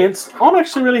experience, I'm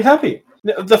actually really happy.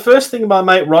 The first thing my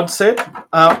mate Rod said,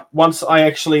 once I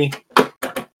actually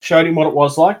showed him what it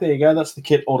was like, there you go, that's the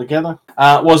kit altogether,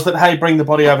 was that, hey, bring the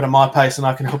body over to my place and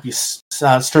I can help you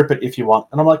strip it if you want.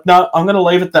 And I'm like, no, I'm going to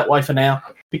leave it that way for now.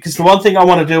 Because the one thing I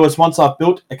want to do is, once I've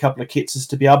built a couple of kits, is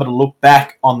to be able to look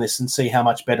back on this and see how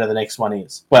much better the next one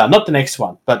is. Well, not the next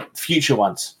one, but future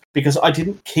ones. Because I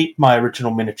didn't keep my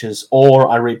original miniatures, or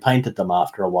I repainted them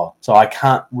after a while. So I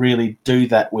can't really do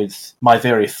that with my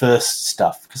very first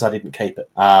stuff, because I didn't keep it.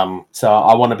 So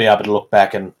I want to be able to look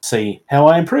back and see how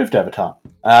I improved over time.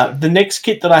 The next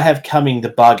kit that I have coming, the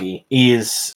buggy,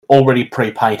 is already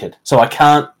pre-painted. So I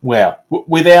can't,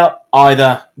 without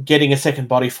either getting a second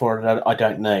body for it that I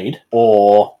don't need,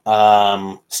 or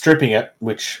stripping it,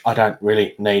 which I don't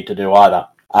really need to do either.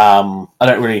 I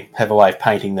don't really have a way of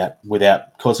painting that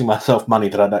without causing myself money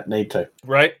that I don't need to.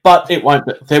 Right. But it won't.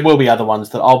 There will be other ones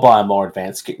that I'll buy a more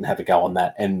advanced kit and have a go on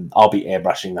that, and I'll be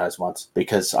airbrushing those ones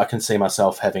because I can see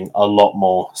myself having a lot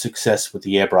more success with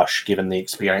the airbrush given the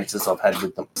experiences I've had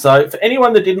with them. So for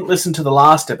anyone that didn't listen to the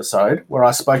last episode where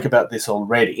I spoke about this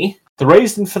already, the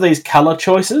reason for these colour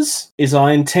choices is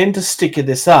I intend to sticker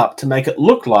this up to make it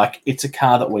look like it's a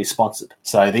car that we sponsored.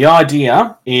 So the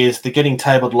idea is the Getting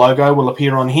Tabled logo will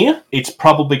appear on here. It's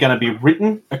probably going to be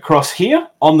written across here.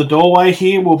 On the doorway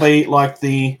here will be like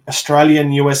the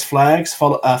Australian US flags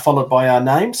followed by our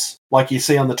names, like you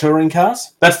see on the touring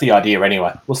cars. That's the idea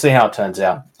anyway. We'll see how it turns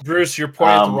out. Bruce, you're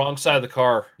pointing at the wrong side of the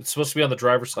car. It's supposed to be on the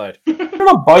driver's side.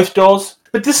 Not on both doors,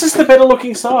 but this is the better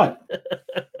looking side.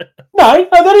 No,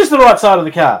 that is the right side of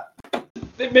the car.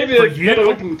 Maybe the better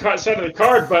looking side of the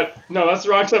car, but no, that's the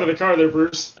wrong side of the car there,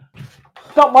 Bruce.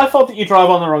 not my fault that you drive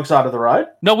on the wrong side of the road.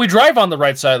 No, we drive on the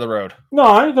right side of the road.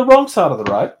 No, the wrong side of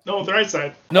the road. No, the right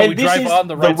side. No, And we this drive is on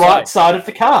the right side of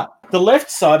the car. The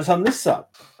left side is on this side.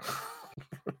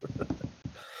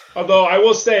 Although I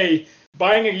will say,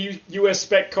 buying a U.S.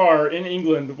 spec car in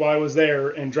England while I was there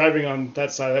and driving on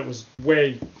that side, that was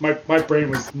my brain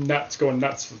was going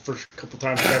nuts for a couple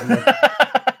times driving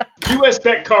a U.S.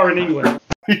 spec car in England.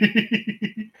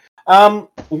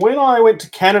 When I went to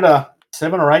Canada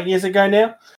 7 or 8 years ago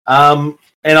now,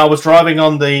 and I was driving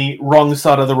on the wrong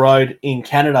side of the road in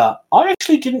Canada, I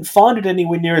actually didn't find it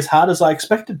anywhere near as hard as I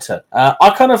expected to.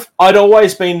 I'd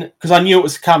always been, because I knew it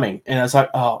was coming, and I was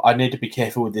like, oh, I need to be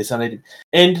careful with this. And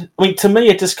to me,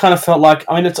 it just kind of felt like,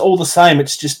 it's all the same.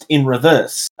 It's just in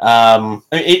reverse.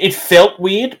 It felt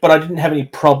weird, but I didn't have any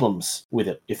problems with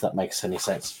it, if that makes any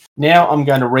sense. Now I'm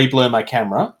going to re-blur my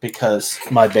camera because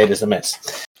my bed is a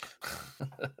mess.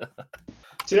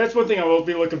 See, that's one thing I will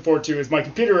be looking forward to is my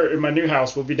computer in my new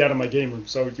house will be down in my game room,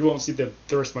 so you won't see the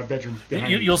rest of my bedroom behind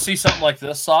me. You'll see something like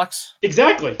this, Socks?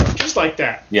 Exactly, just like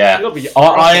that. Yeah, it'll be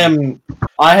awesome.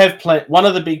 I have one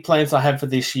of the big plans I have for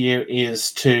this year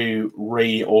is to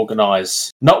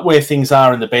reorganize, not where things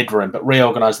are in the bedroom, but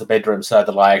reorganize the bedroom so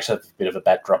that I actually have a bit of a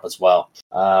backdrop as well.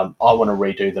 I want to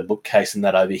redo the bookcase and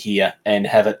that over here and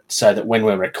have it so that when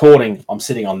we're recording, I'm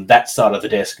sitting on that side of the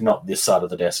desk, not this side of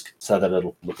the desk, so that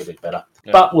it'll look a bit better.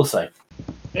 Yeah. But we'll see.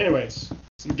 Anyways,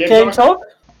 some game talk?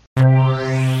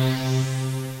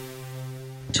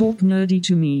 Talk nerdy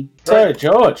to me. So,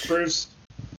 George. Bruce.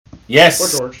 Yes. Or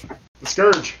George. The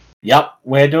Scourge. Yep,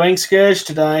 we're doing Scourge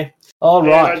today. All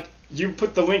right. You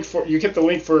kept the link for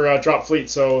Drop Fleet,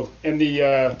 so in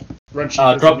the run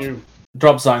sheet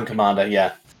Drop Zone Commander,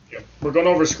 yeah. We're going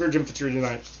over Scourge Infantry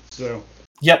tonight, so.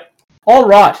 Yep. All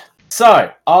right.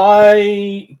 So,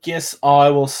 I guess I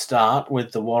will start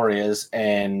with the Warriors,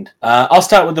 and I'll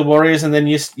start with the Warriors, and then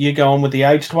you go on with the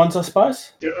aged ones, I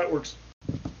suppose? Yeah, that works.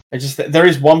 There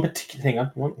is one particular thing.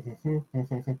 We'll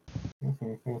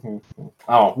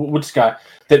just go.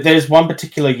 There's one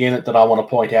particular unit that I want to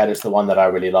point out is the one that I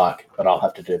really like, but I'll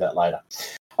have to do that later.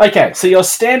 Okay, so your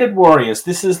standard Warriors,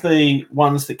 this is the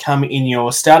ones that come in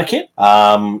your starter kit.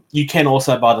 You can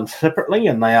also buy them separately,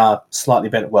 and they are slightly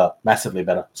better, well, massively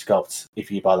better sculpts if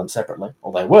you buy them separately.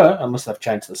 Or they were, unless they've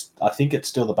changed this. I think it's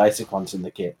still the basic ones in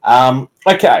the kit.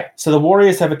 Okay, so the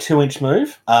Warriors have a 2-inch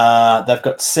move. They've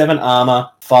got 7 armor,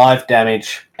 5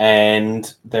 damage,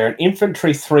 and they're an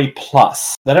infantry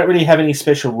 3+. They don't really have any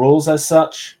special rules as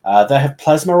such. They have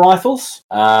plasma rifles.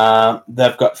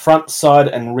 They've got front, side,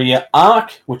 and rear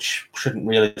arc, which shouldn't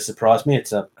really surprise me.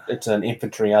 It's an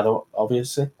infantry,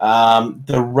 obviously.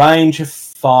 The range of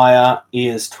fire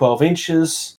is 12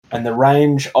 inches, and the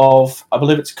range of, I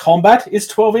believe it's combat, is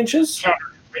 12 inches.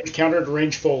 Countered,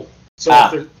 range full. So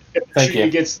if they're shooting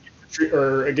against infantry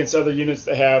or against other units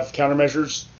that have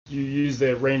countermeasures, you use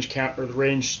the range count or the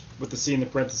range with the C in the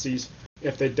parentheses.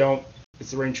 If they don't,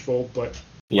 it's the range full, but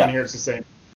on here it's the same.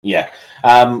 Yeah.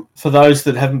 For those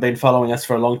that haven't been following us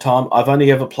for a long time, I've only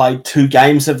ever played 2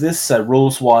 games of this, so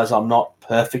rules-wise, I'm not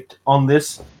perfect on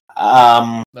this.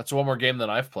 That's one more game than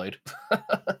I've played.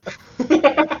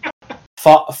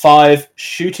 5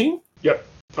 shooting? Yep.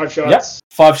 5 shots. Yep.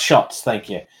 5 shots, thank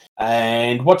you.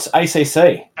 And what's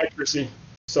ACC? Accuracy.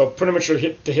 So pretty much your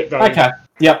hit value. Okay.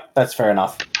 Yep, that's fair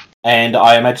enough. And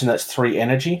I imagine that's 3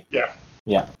 energy? Yeah.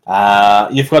 Yeah.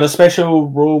 You've got a special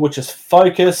rule, which is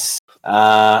focus.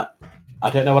 I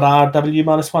don't know what RW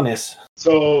 -1 is.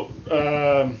 So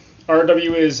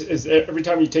RW is every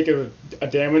time you take a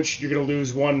damage, you're going to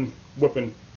lose 1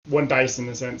 weapon, 1 dice in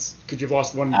a sense, because you've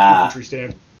lost 1 infantry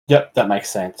stand. Yep, that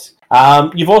makes sense.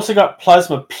 You've also got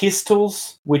plasma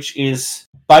pistols, which is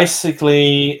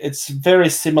basically, it's very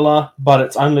similar, but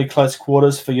it's only close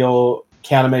quarters for your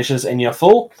countermeasures and your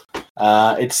full.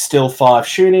 It's still 5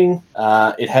 shooting.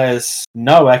 It has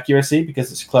no accuracy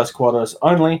because it's close quarters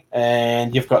only,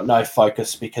 and you've got no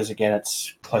focus because, again,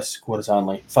 it's close quarters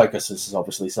only. Focus is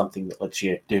obviously something that lets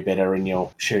you do better in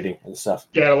your shooting and stuff.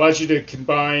 Yeah, it allows you to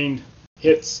combine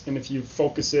hits, and if you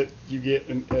focus it, you get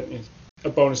a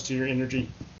bonus to your energy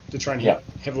to try and hit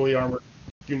heavily armored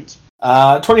units.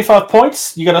 25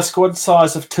 points. You got a squad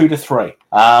size of 2 to 3.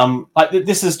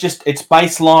 This is just, it's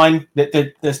baseline.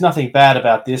 There's nothing bad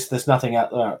about this. There's nothing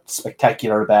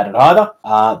spectacular about it either.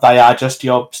 They are just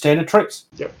your standard troops.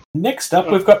 Yep. Next up,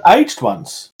 we've got aged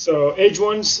ones. So aged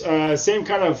ones, same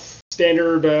kind of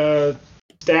standard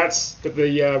stats that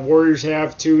the Warriors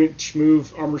have: 2-inch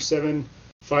move, armor 7,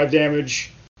 5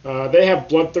 damage. They have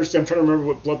Bloodthirsty. I'm trying to remember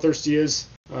what Bloodthirsty is.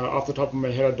 Off the top of my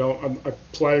head, I don't. I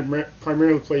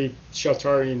primarily play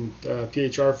Sheltari and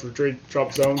PHR for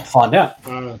Drop Zone. Find out.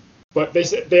 But they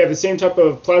have the same type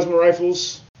of plasma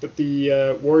rifles that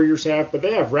the warriors have, but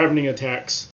they have ravening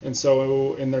attacks. And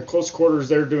so in their close quarters,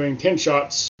 they're doing 10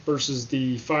 shots versus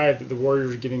the 5 that the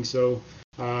warriors are getting. So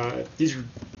these are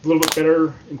a little bit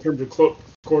better in terms of close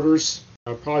quarters,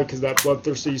 probably because that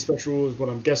bloodthirsty special is what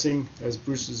I'm guessing, as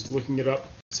Bruce is looking it up.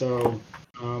 So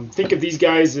think of these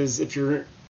guys as, if you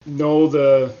know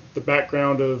the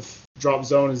background of Drop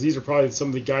Zone, as these are probably some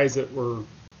of the guys that were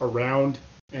around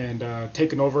and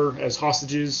taken over as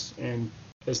hostages and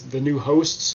as the new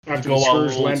hosts after the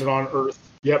Scourge landed on Earth.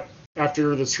 Yep.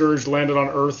 After the Scourge landed on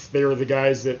Earth, they were the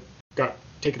guys that got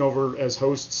taken over as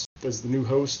hosts, as the new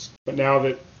hosts. But now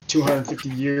that 250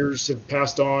 years have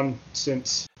passed on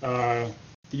since the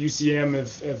UCM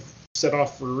have set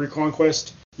off for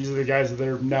Reconquest, these are the guys that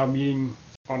they're now meeting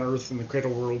on Earth in the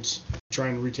Cradle Worlds,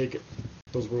 trying to retake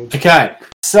those worlds. Okay,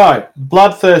 so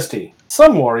bloodthirsty.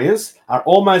 Some warriors are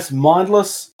almost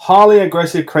mindless, highly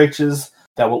aggressive creatures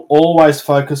that will always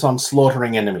focus on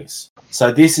slaughtering enemies.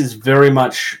 So this is very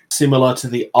much similar to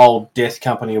the old Death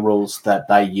Company rules that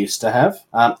they used to have.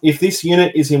 If this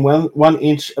unit is in 1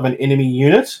 inch of an enemy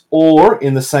unit or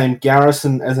in the same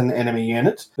garrison as an enemy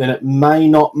unit, then it may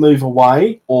not move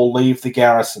away or leave the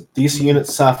garrison. This unit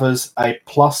suffers a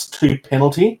 +2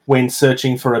 penalty when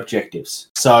searching for objectives.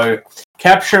 So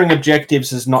capturing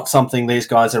objectives is not something these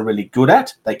guys are really good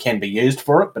at. They can be used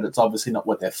for it, but it's obviously not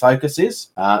what their focus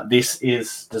is. This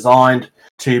is designed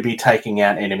to be taking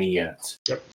out enemy units.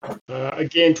 Yep.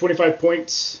 Again, 25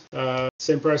 points.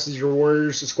 Same price as your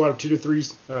warriors, a squad of 2 to 3.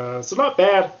 So not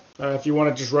bad if you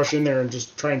want to just rush in there and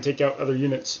just try and take out other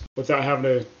units without having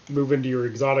to move into your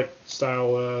exotic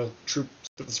style troops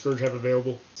that the Scourge have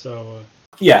available. So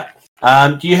yeah.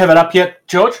 Do you have it up yet,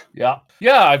 George?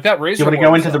 Yeah, I've got Razor. Do you want to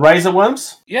go into the Razor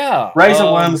Worms? Yeah.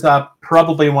 Razor Worms are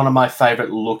probably one of my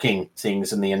favorite looking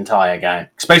things in the entire game,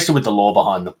 especially with the lore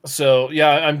behind them. So,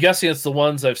 yeah, I'm guessing it's the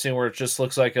ones I've seen where it just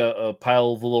looks like a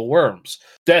pile of little worms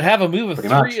that have a move of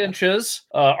 3 inches,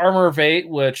 armor of 8,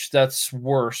 which that's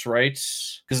worse, right?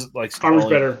 Because armor's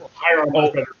better. Higher armor is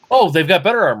better. Oh, they've got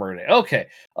better armor in it. Okay.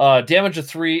 Damage of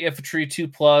 3, infantry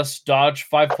 2+, dodge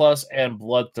 5+, and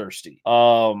bloodthirsty.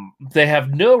 They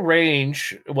have no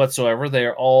range whatsoever. They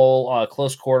are all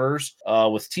close quarters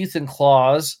with teeth and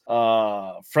claws.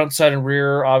 Front, side, and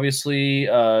rear, obviously.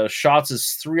 Shots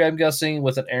is 3, I'm guessing,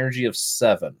 with an energy of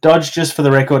 7. Dodge, just for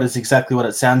the record, is exactly what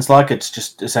it sounds like. It's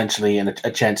just essentially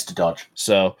a chance to dodge.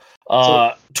 So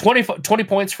 20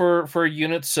 points for a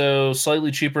unit, so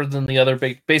slightly cheaper than the other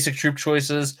basic troop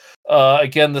choices.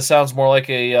 Again, this sounds more like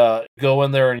a go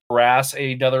in there and harass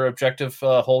another objective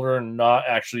holder and not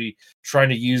actually trying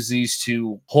to use these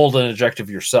to hold an objective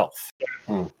yourself.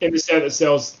 In the set that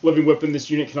sells Living Weapon, this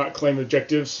unit cannot claim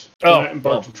objectives, cannot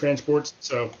embark from transports.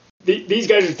 So these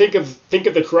guys are think of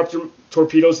the corruptor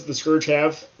torpedoes that the Scourge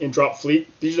have in Drop Fleet.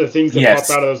 These are the things that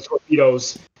pop out of those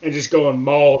torpedoes and just go and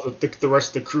maul the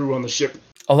rest of the crew on the ship.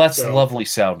 Oh, that's lovely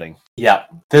sounding. Yeah,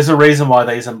 there's a reason why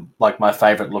these are like my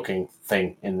favorite looking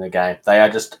thing in the game. They are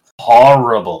just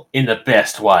horrible in the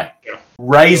best way. Yeah.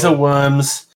 Razor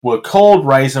Worms were called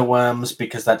Razor Worms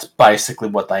because that's basically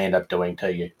what they end up doing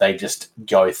to you. They just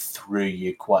go through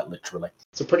you quite literally.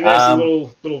 It's a pretty nice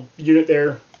little unit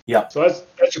there. Yep. So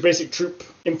that's your basic troop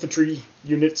infantry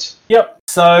units. Yep.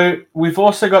 So we've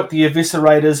also got the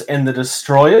Eviscerators and the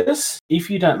Destroyers. If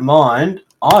you don't mind,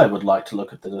 I would like to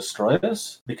look at the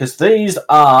Destroyers because these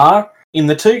are, in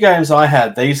the 2 games I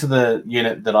had, these are the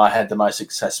unit that I had the most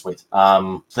success with.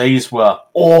 These were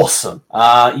awesome.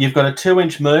 You've got a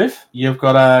 2-inch move. You've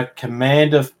got a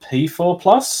command of P4+.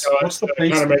 What's the P?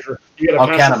 Countermeasure. You got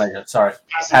a countermeasure. Sorry.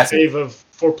 Passive save of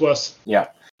 4+. Yeah.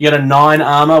 You get a 9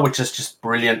 armor, which is just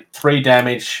brilliant. 3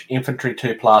 damage, infantry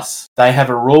 2+. They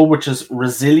have a rule which is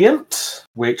resilient,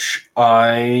 which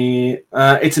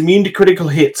it's immune to critical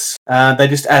hits. They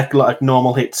just act like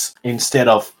normal hits instead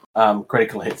of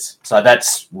critical hits. So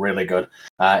that's really good,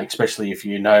 especially if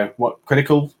you know what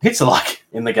critical hits are like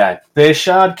in the game. Their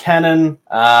shard cannon,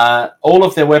 all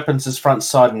of their weapons is front,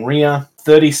 side, and rear.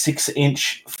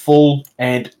 36-inch full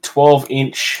and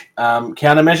 12-inch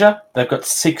countermeasure. They've got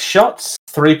 6 shots,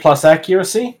 3+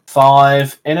 accuracy,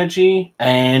 5 energy,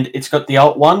 and it's got the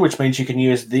alt 1, which means you can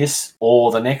use this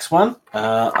or the next one.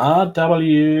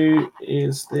 RW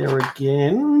is there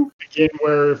again. Again,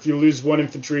 where if you lose 1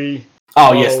 infantry...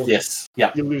 Oh, yes.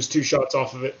 Yeah. You lose 2 shots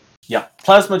off of it. Yeah.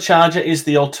 Plasma Charger is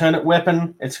the alternate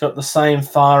weapon. It's got the same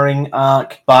firing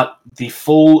arc, but the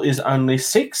full is only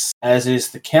 6, as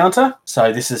is the counter.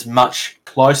 So this is much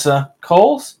closer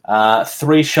calls.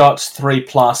 3 shots,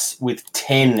 3+ with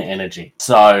 10 energy.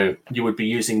 So you would be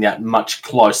using that much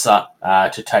closer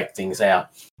to take things out.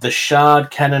 The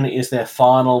Shard Cannon is their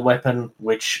final weapon,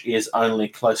 which is only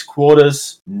close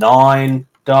quarters. 9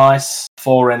 dice,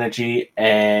 4 energy,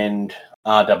 and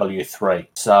RW3.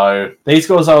 So these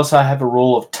guys also have a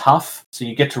rule of tough, so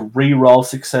you get to re-roll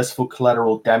successful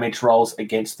collateral damage rolls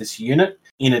against this unit.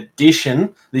 In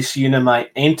addition, this unit may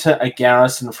enter a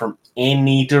garrison from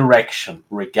any direction,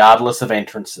 regardless of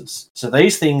entrances. So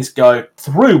these things go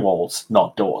through walls,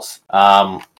 not doors.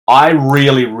 I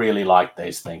really, really like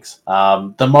these things.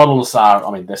 The models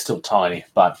are, they're still tiny,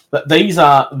 but these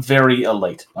are very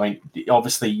elite.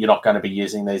 Obviously, you're not going to be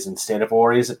using these instead of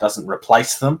warriors. It doesn't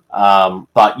replace them,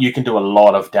 but you can do a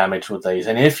lot of damage with these.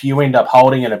 And if you end up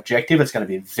holding an objective, it's going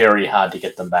to be very hard to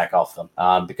get them back off them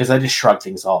because they just shrug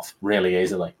things off really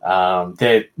easily.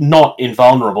 They're not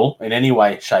invulnerable in any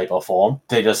way, shape, or form.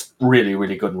 They're just really,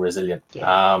 really good and resilient.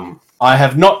 Yeah. I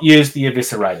have not used the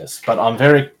Eviscerators, but I'm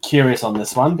very curious on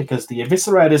this one because the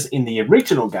Eviscerators in the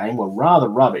original game were rather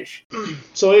rubbish.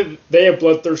 So they have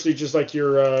Bloodthirsty just like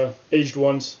your aged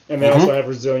ones, and they also have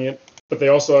Resilient, but they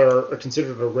also are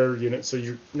considered a rare unit, so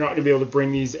you're not going to be able to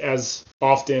bring these as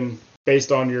often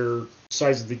based on your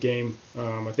size of the game.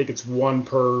 I think it's 1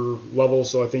 per level,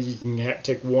 so I think you can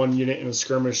take 1 unit in a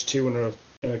skirmish, 2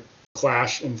 in a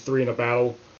clash, and 3 in a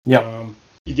battle. Yeah.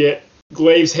 You get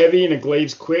Glaives Heavy and a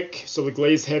Glaives Quick. So the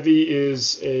Glaives Heavy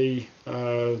is a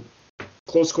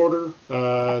close quarter,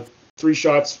 3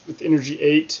 shots with energy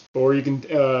 8, or you can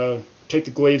take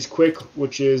the Glaives Quick,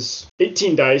 which is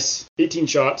 18 dice, 18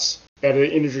 shots at an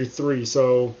energy 3.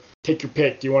 So take your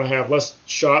pick. Do you want to have less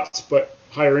shots but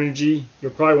higher energy?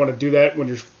 You'll probably want to do that when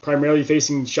you're primarily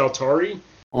facing Shaltari,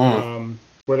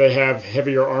 where they have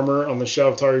heavier armor on the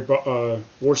Shaltari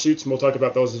warsuits, and we'll talk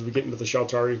about those as we get into the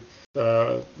Shaltari.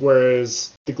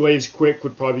 Whereas the Glaives Quick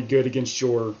would probably be good against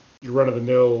your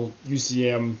run-of-the-mill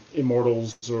UCM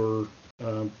Immortals or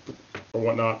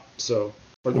whatnot. So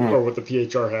or what the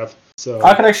PHR have. So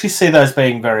I could actually see those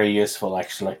being very useful.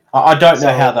 Actually, I don't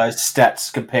know how those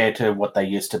stats compare to what they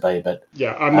used to be, but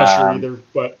yeah, I'm not sure either.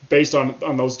 But based on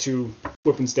those 2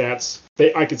 weapon stats,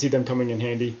 I could see them coming in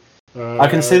handy. I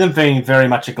can see them being very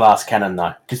much a glass cannon,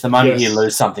 though, because the moment you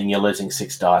lose something, you're losing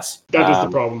 6 dice. That is the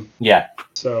problem. Yeah.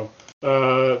 So,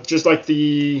 just like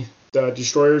the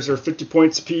destroyers are 50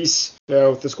 points apiece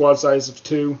with the squad size of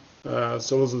 2. So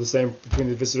those are the same between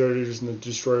the Eviscerators and the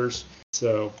destroyers.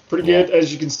 So pretty good.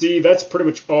 As you can see, that's pretty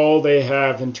much all they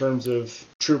have in terms of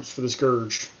troops for the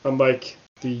Scourge, unlike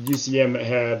the UCM that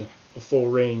had a full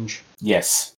range.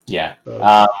 Yes. Yeah.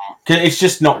 It's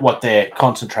just not what they're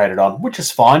concentrated on, which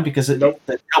is fine because it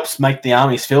helps make the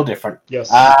armies feel different. Yes.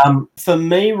 For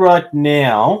me right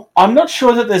now, I'm not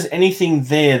sure that there's anything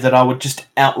there that I would just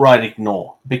outright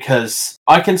ignore because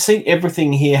I can see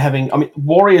everything here having...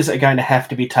 warriors are going to have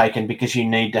to be taken because you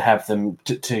need to have them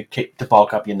to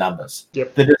bulk up your numbers.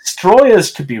 Yep. The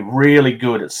destroyers could be really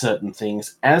good at certain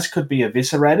things, as could be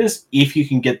Eviscerators if you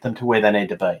can get them to where they need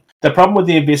to be. The problem with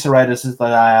the Eviscerators is that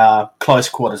they are close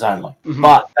quarters only. Mm-hmm.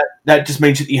 But that just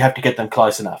means that you have to get them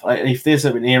close enough. If there's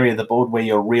an area of the board where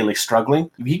you're really struggling,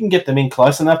 if you can get them in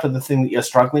close enough to the thing that you're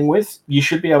struggling with, you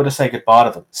should be able to say goodbye to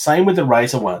them. Same with the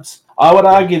Razor Worms. I would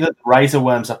argue that the Razor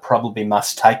Worms are probably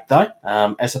must-take, though,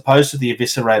 as opposed to the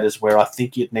Eviscerators, where I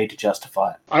think you'd need to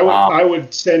justify it. I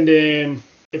would send in,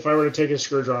 if I were to take a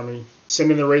Scourge army, send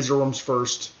in the Razor Worms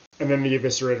first, and then the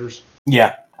Eviscerators.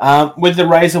 Yeah. With the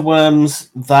Razor Worms,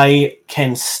 they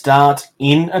can start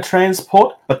in a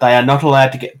transport, but they are not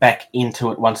allowed to get back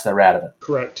into it once they're out of it.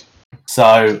 Correct.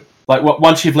 So,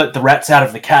 once you've let the rats out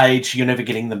of the cage, you're never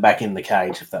getting them back in the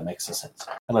cage, if that makes sense.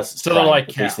 Unless it's so they're like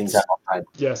these things are not paid.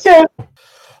 Yes. Yeah.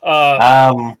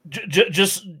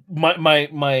 Just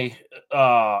my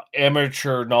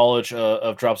amateur knowledge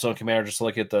of Drop Zone Commander. Just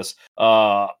look at this.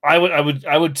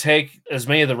 I would take as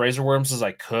many of the Razor Worms as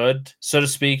I could, so to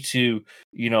speak, to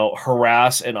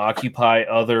harass and occupy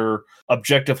other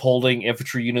objective holding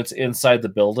infantry units inside the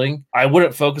building. I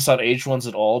wouldn't focus on H1s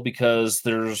at all because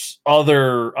there's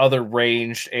other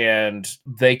ranged and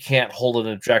they can't hold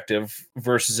an objective,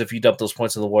 versus if you dump those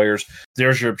points in the warriors,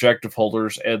 there's your objective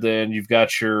holders, and then you've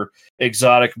got your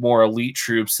exotic, more elite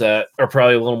troops that are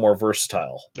probably a little more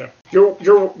versatile. Yeah.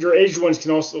 Your aged ones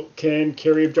can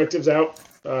carry objectives out.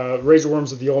 Razor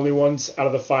Worms are the only ones out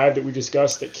of the 5 that we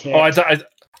discussed that can't. Oh,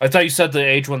 I thought you said the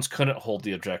aged ones couldn't hold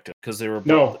the objective because they were...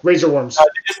 No, Razor Worms. They're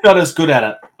just not as good at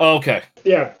it. Oh, okay.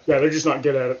 Yeah, they're just not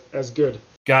good at it as good.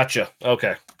 Gotcha.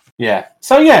 Okay. Yeah.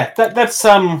 So yeah, that's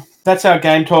our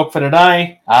game talk for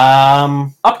today.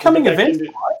 Upcoming events.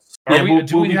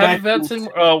 Do we have events in?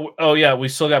 Oh yeah, we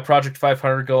still got Project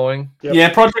 500 going. Yep.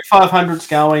 Yeah, Project 500's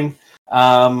going.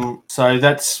 So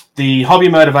that's the Hobby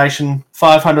Motivation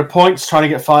 500 points, trying to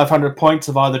get 500 points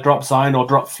of either Drop Zone or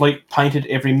Drop Fleet painted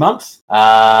every month.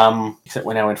 Except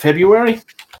we're now in February.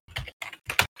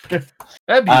 UK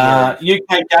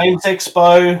Games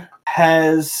Expo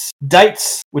has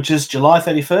dates, which is July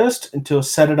 31st until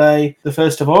Saturday the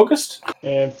 1st of August.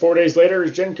 And 4 days later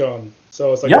is Gen Con.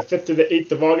 So it's like the 5th to the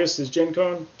 8th of August is Gen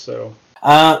Con. So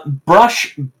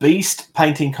Brush Beast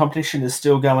painting competition is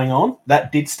still going on.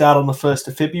 That did start on the 1st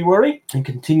of February and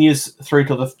continues through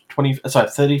to the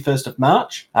 31st of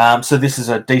March. So this is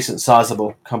a decent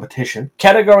sizable competition.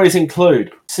 Categories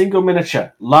include single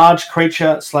miniature, large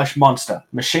creature / monster,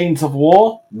 machines of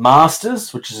war,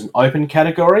 masters, which is an open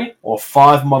category, or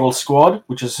 5 model squad,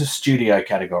 which is a studio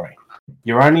category.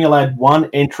 You're only allowed 1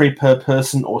 entry per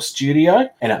person or studio,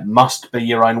 and it must be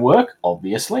your own work,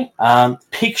 obviously.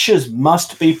 Pictures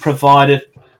must be provided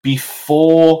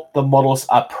before the models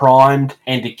are primed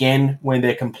and again when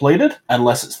they're completed,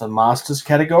 unless it's the Masters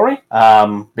category,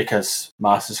 because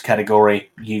Masters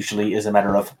category usually is a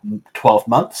matter of 12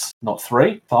 months, not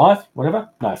 3, 5, whatever.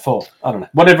 No, 4. I don't know.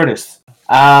 Whatever it is.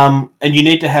 And you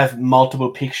need to have multiple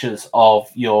pictures of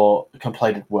your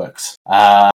completed works,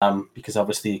 because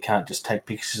obviously you can't just take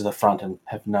pictures of the front and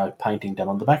have no painting done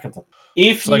on the back of them.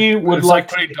 If you would like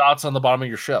to putting dots on the bottom of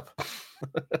your ship.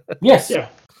 Yes. Yeah.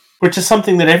 Which is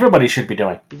something that everybody should be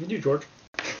doing. Even you, George.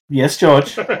 Yes,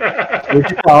 George.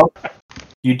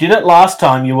 You did it last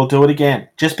time, you will do it again.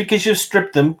 Just because you've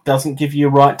stripped them doesn't give you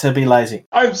a right to be lazy.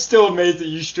 I'm still amazed that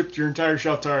you stripped your entire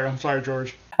shelf tire. I'm sorry,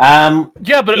 George. Yeah,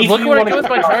 but look what I did with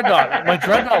my Dreadnought. My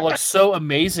Dreadnought looks so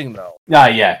amazing, though.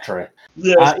 Yeah, true.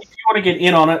 Yes. If you want to get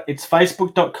in on it, it's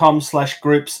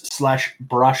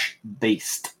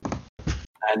facebook.com/groups/brushbeast.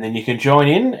 And then you can join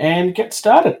in and get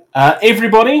started.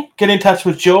 Everybody, get in touch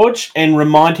with George and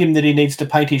remind him that he needs to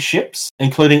paint his ships,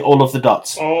 including all of the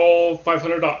dots. All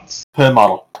 500 dots. Per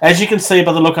model. As you can see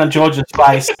by the look on George's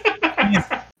face, he's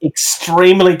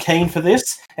extremely keen for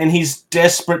this, and he's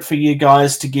desperate for you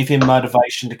guys to give him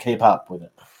motivation to keep up with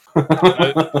it.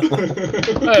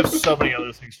 I have so many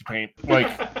other things to paint. Like,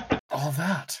 all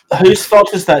that. Whose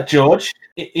fault is that, George?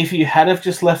 If you had have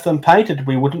just left them painted,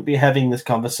 we wouldn't be having this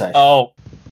conversation. Oh.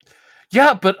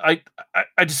 Yeah, but I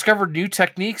discovered new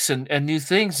techniques and new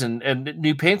things and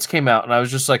new paints came out, and I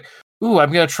was just like, ooh,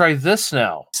 I'm going to try this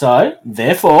now. So,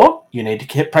 therefore, you need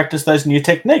to practice those new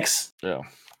techniques. Yeah.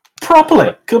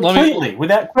 Properly, completely,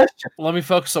 without question. Let me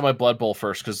focus on my Blood Bowl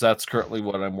first, because that's currently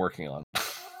what I'm working on.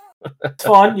 It's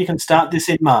fine, you can start this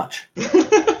in March.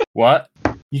 What?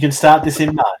 You can start this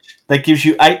in March. That gives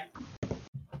you 8...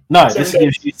 No, this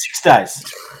gives you 6 days.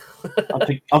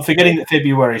 I'm forgetting that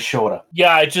February is shorter.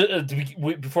 Yeah, I just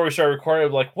before we started recording,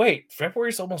 I'm like, wait,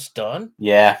 February's almost done?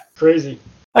 Yeah. Crazy.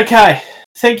 Okay.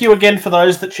 Thank you again for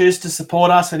those that choose to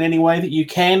support us in any way that you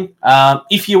can.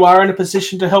 If you are in a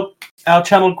position to help our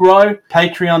channel grow,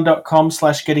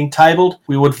 patreon.com/gettingtabled.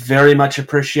 We would very much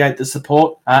appreciate the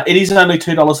support. It is only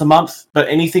 $2 a month, but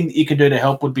anything that you can do to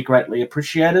help would be greatly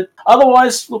appreciated.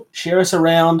 Otherwise, look, share us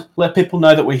around. Let people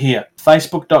know that we're here.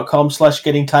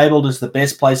 Facebook.com/gettingtabled is the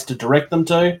best place to direct them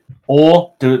to.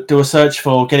 Or do a search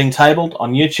for Getting Tabled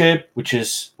on YouTube, which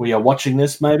is where you're watching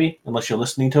this, maybe, unless you're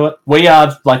listening to it. We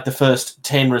are like the first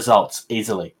 10 results,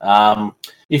 easily.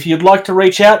 If you'd like to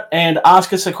reach out and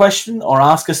ask us a question or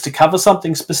ask us to cover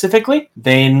something specifically,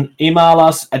 then email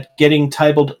us at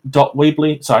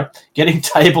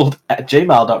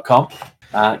gettingtabled@gmail.com.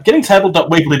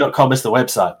 Gettingtabled.weebly.com is the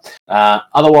website.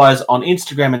 Otherwise, on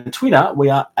Instagram and Twitter, we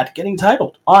are at Getting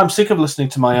Tabled. I'm sick of listening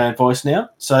to my own voice now,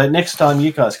 so next time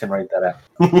you guys can read that out.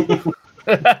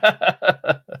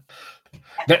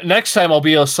 Next time, I'll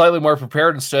be slightly more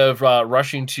prepared instead of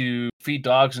rushing to feed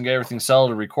dogs and get everything settled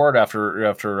and record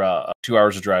after 2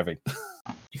 hours of driving.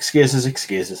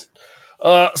 Excuses.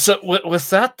 So with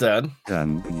that, then.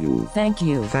 Thank you. Thank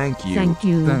you. Thank you. Thank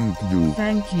you. Thank you.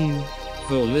 Thank you.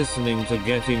 For listening to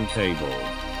Getting Tabled.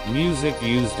 Music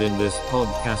used in this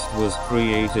podcast was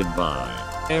created by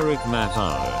Eric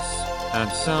Matthias at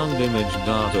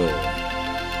soundimage.org.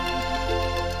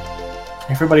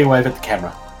 Everybody wave at the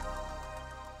camera.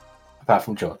 Apart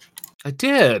from George. I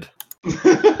did.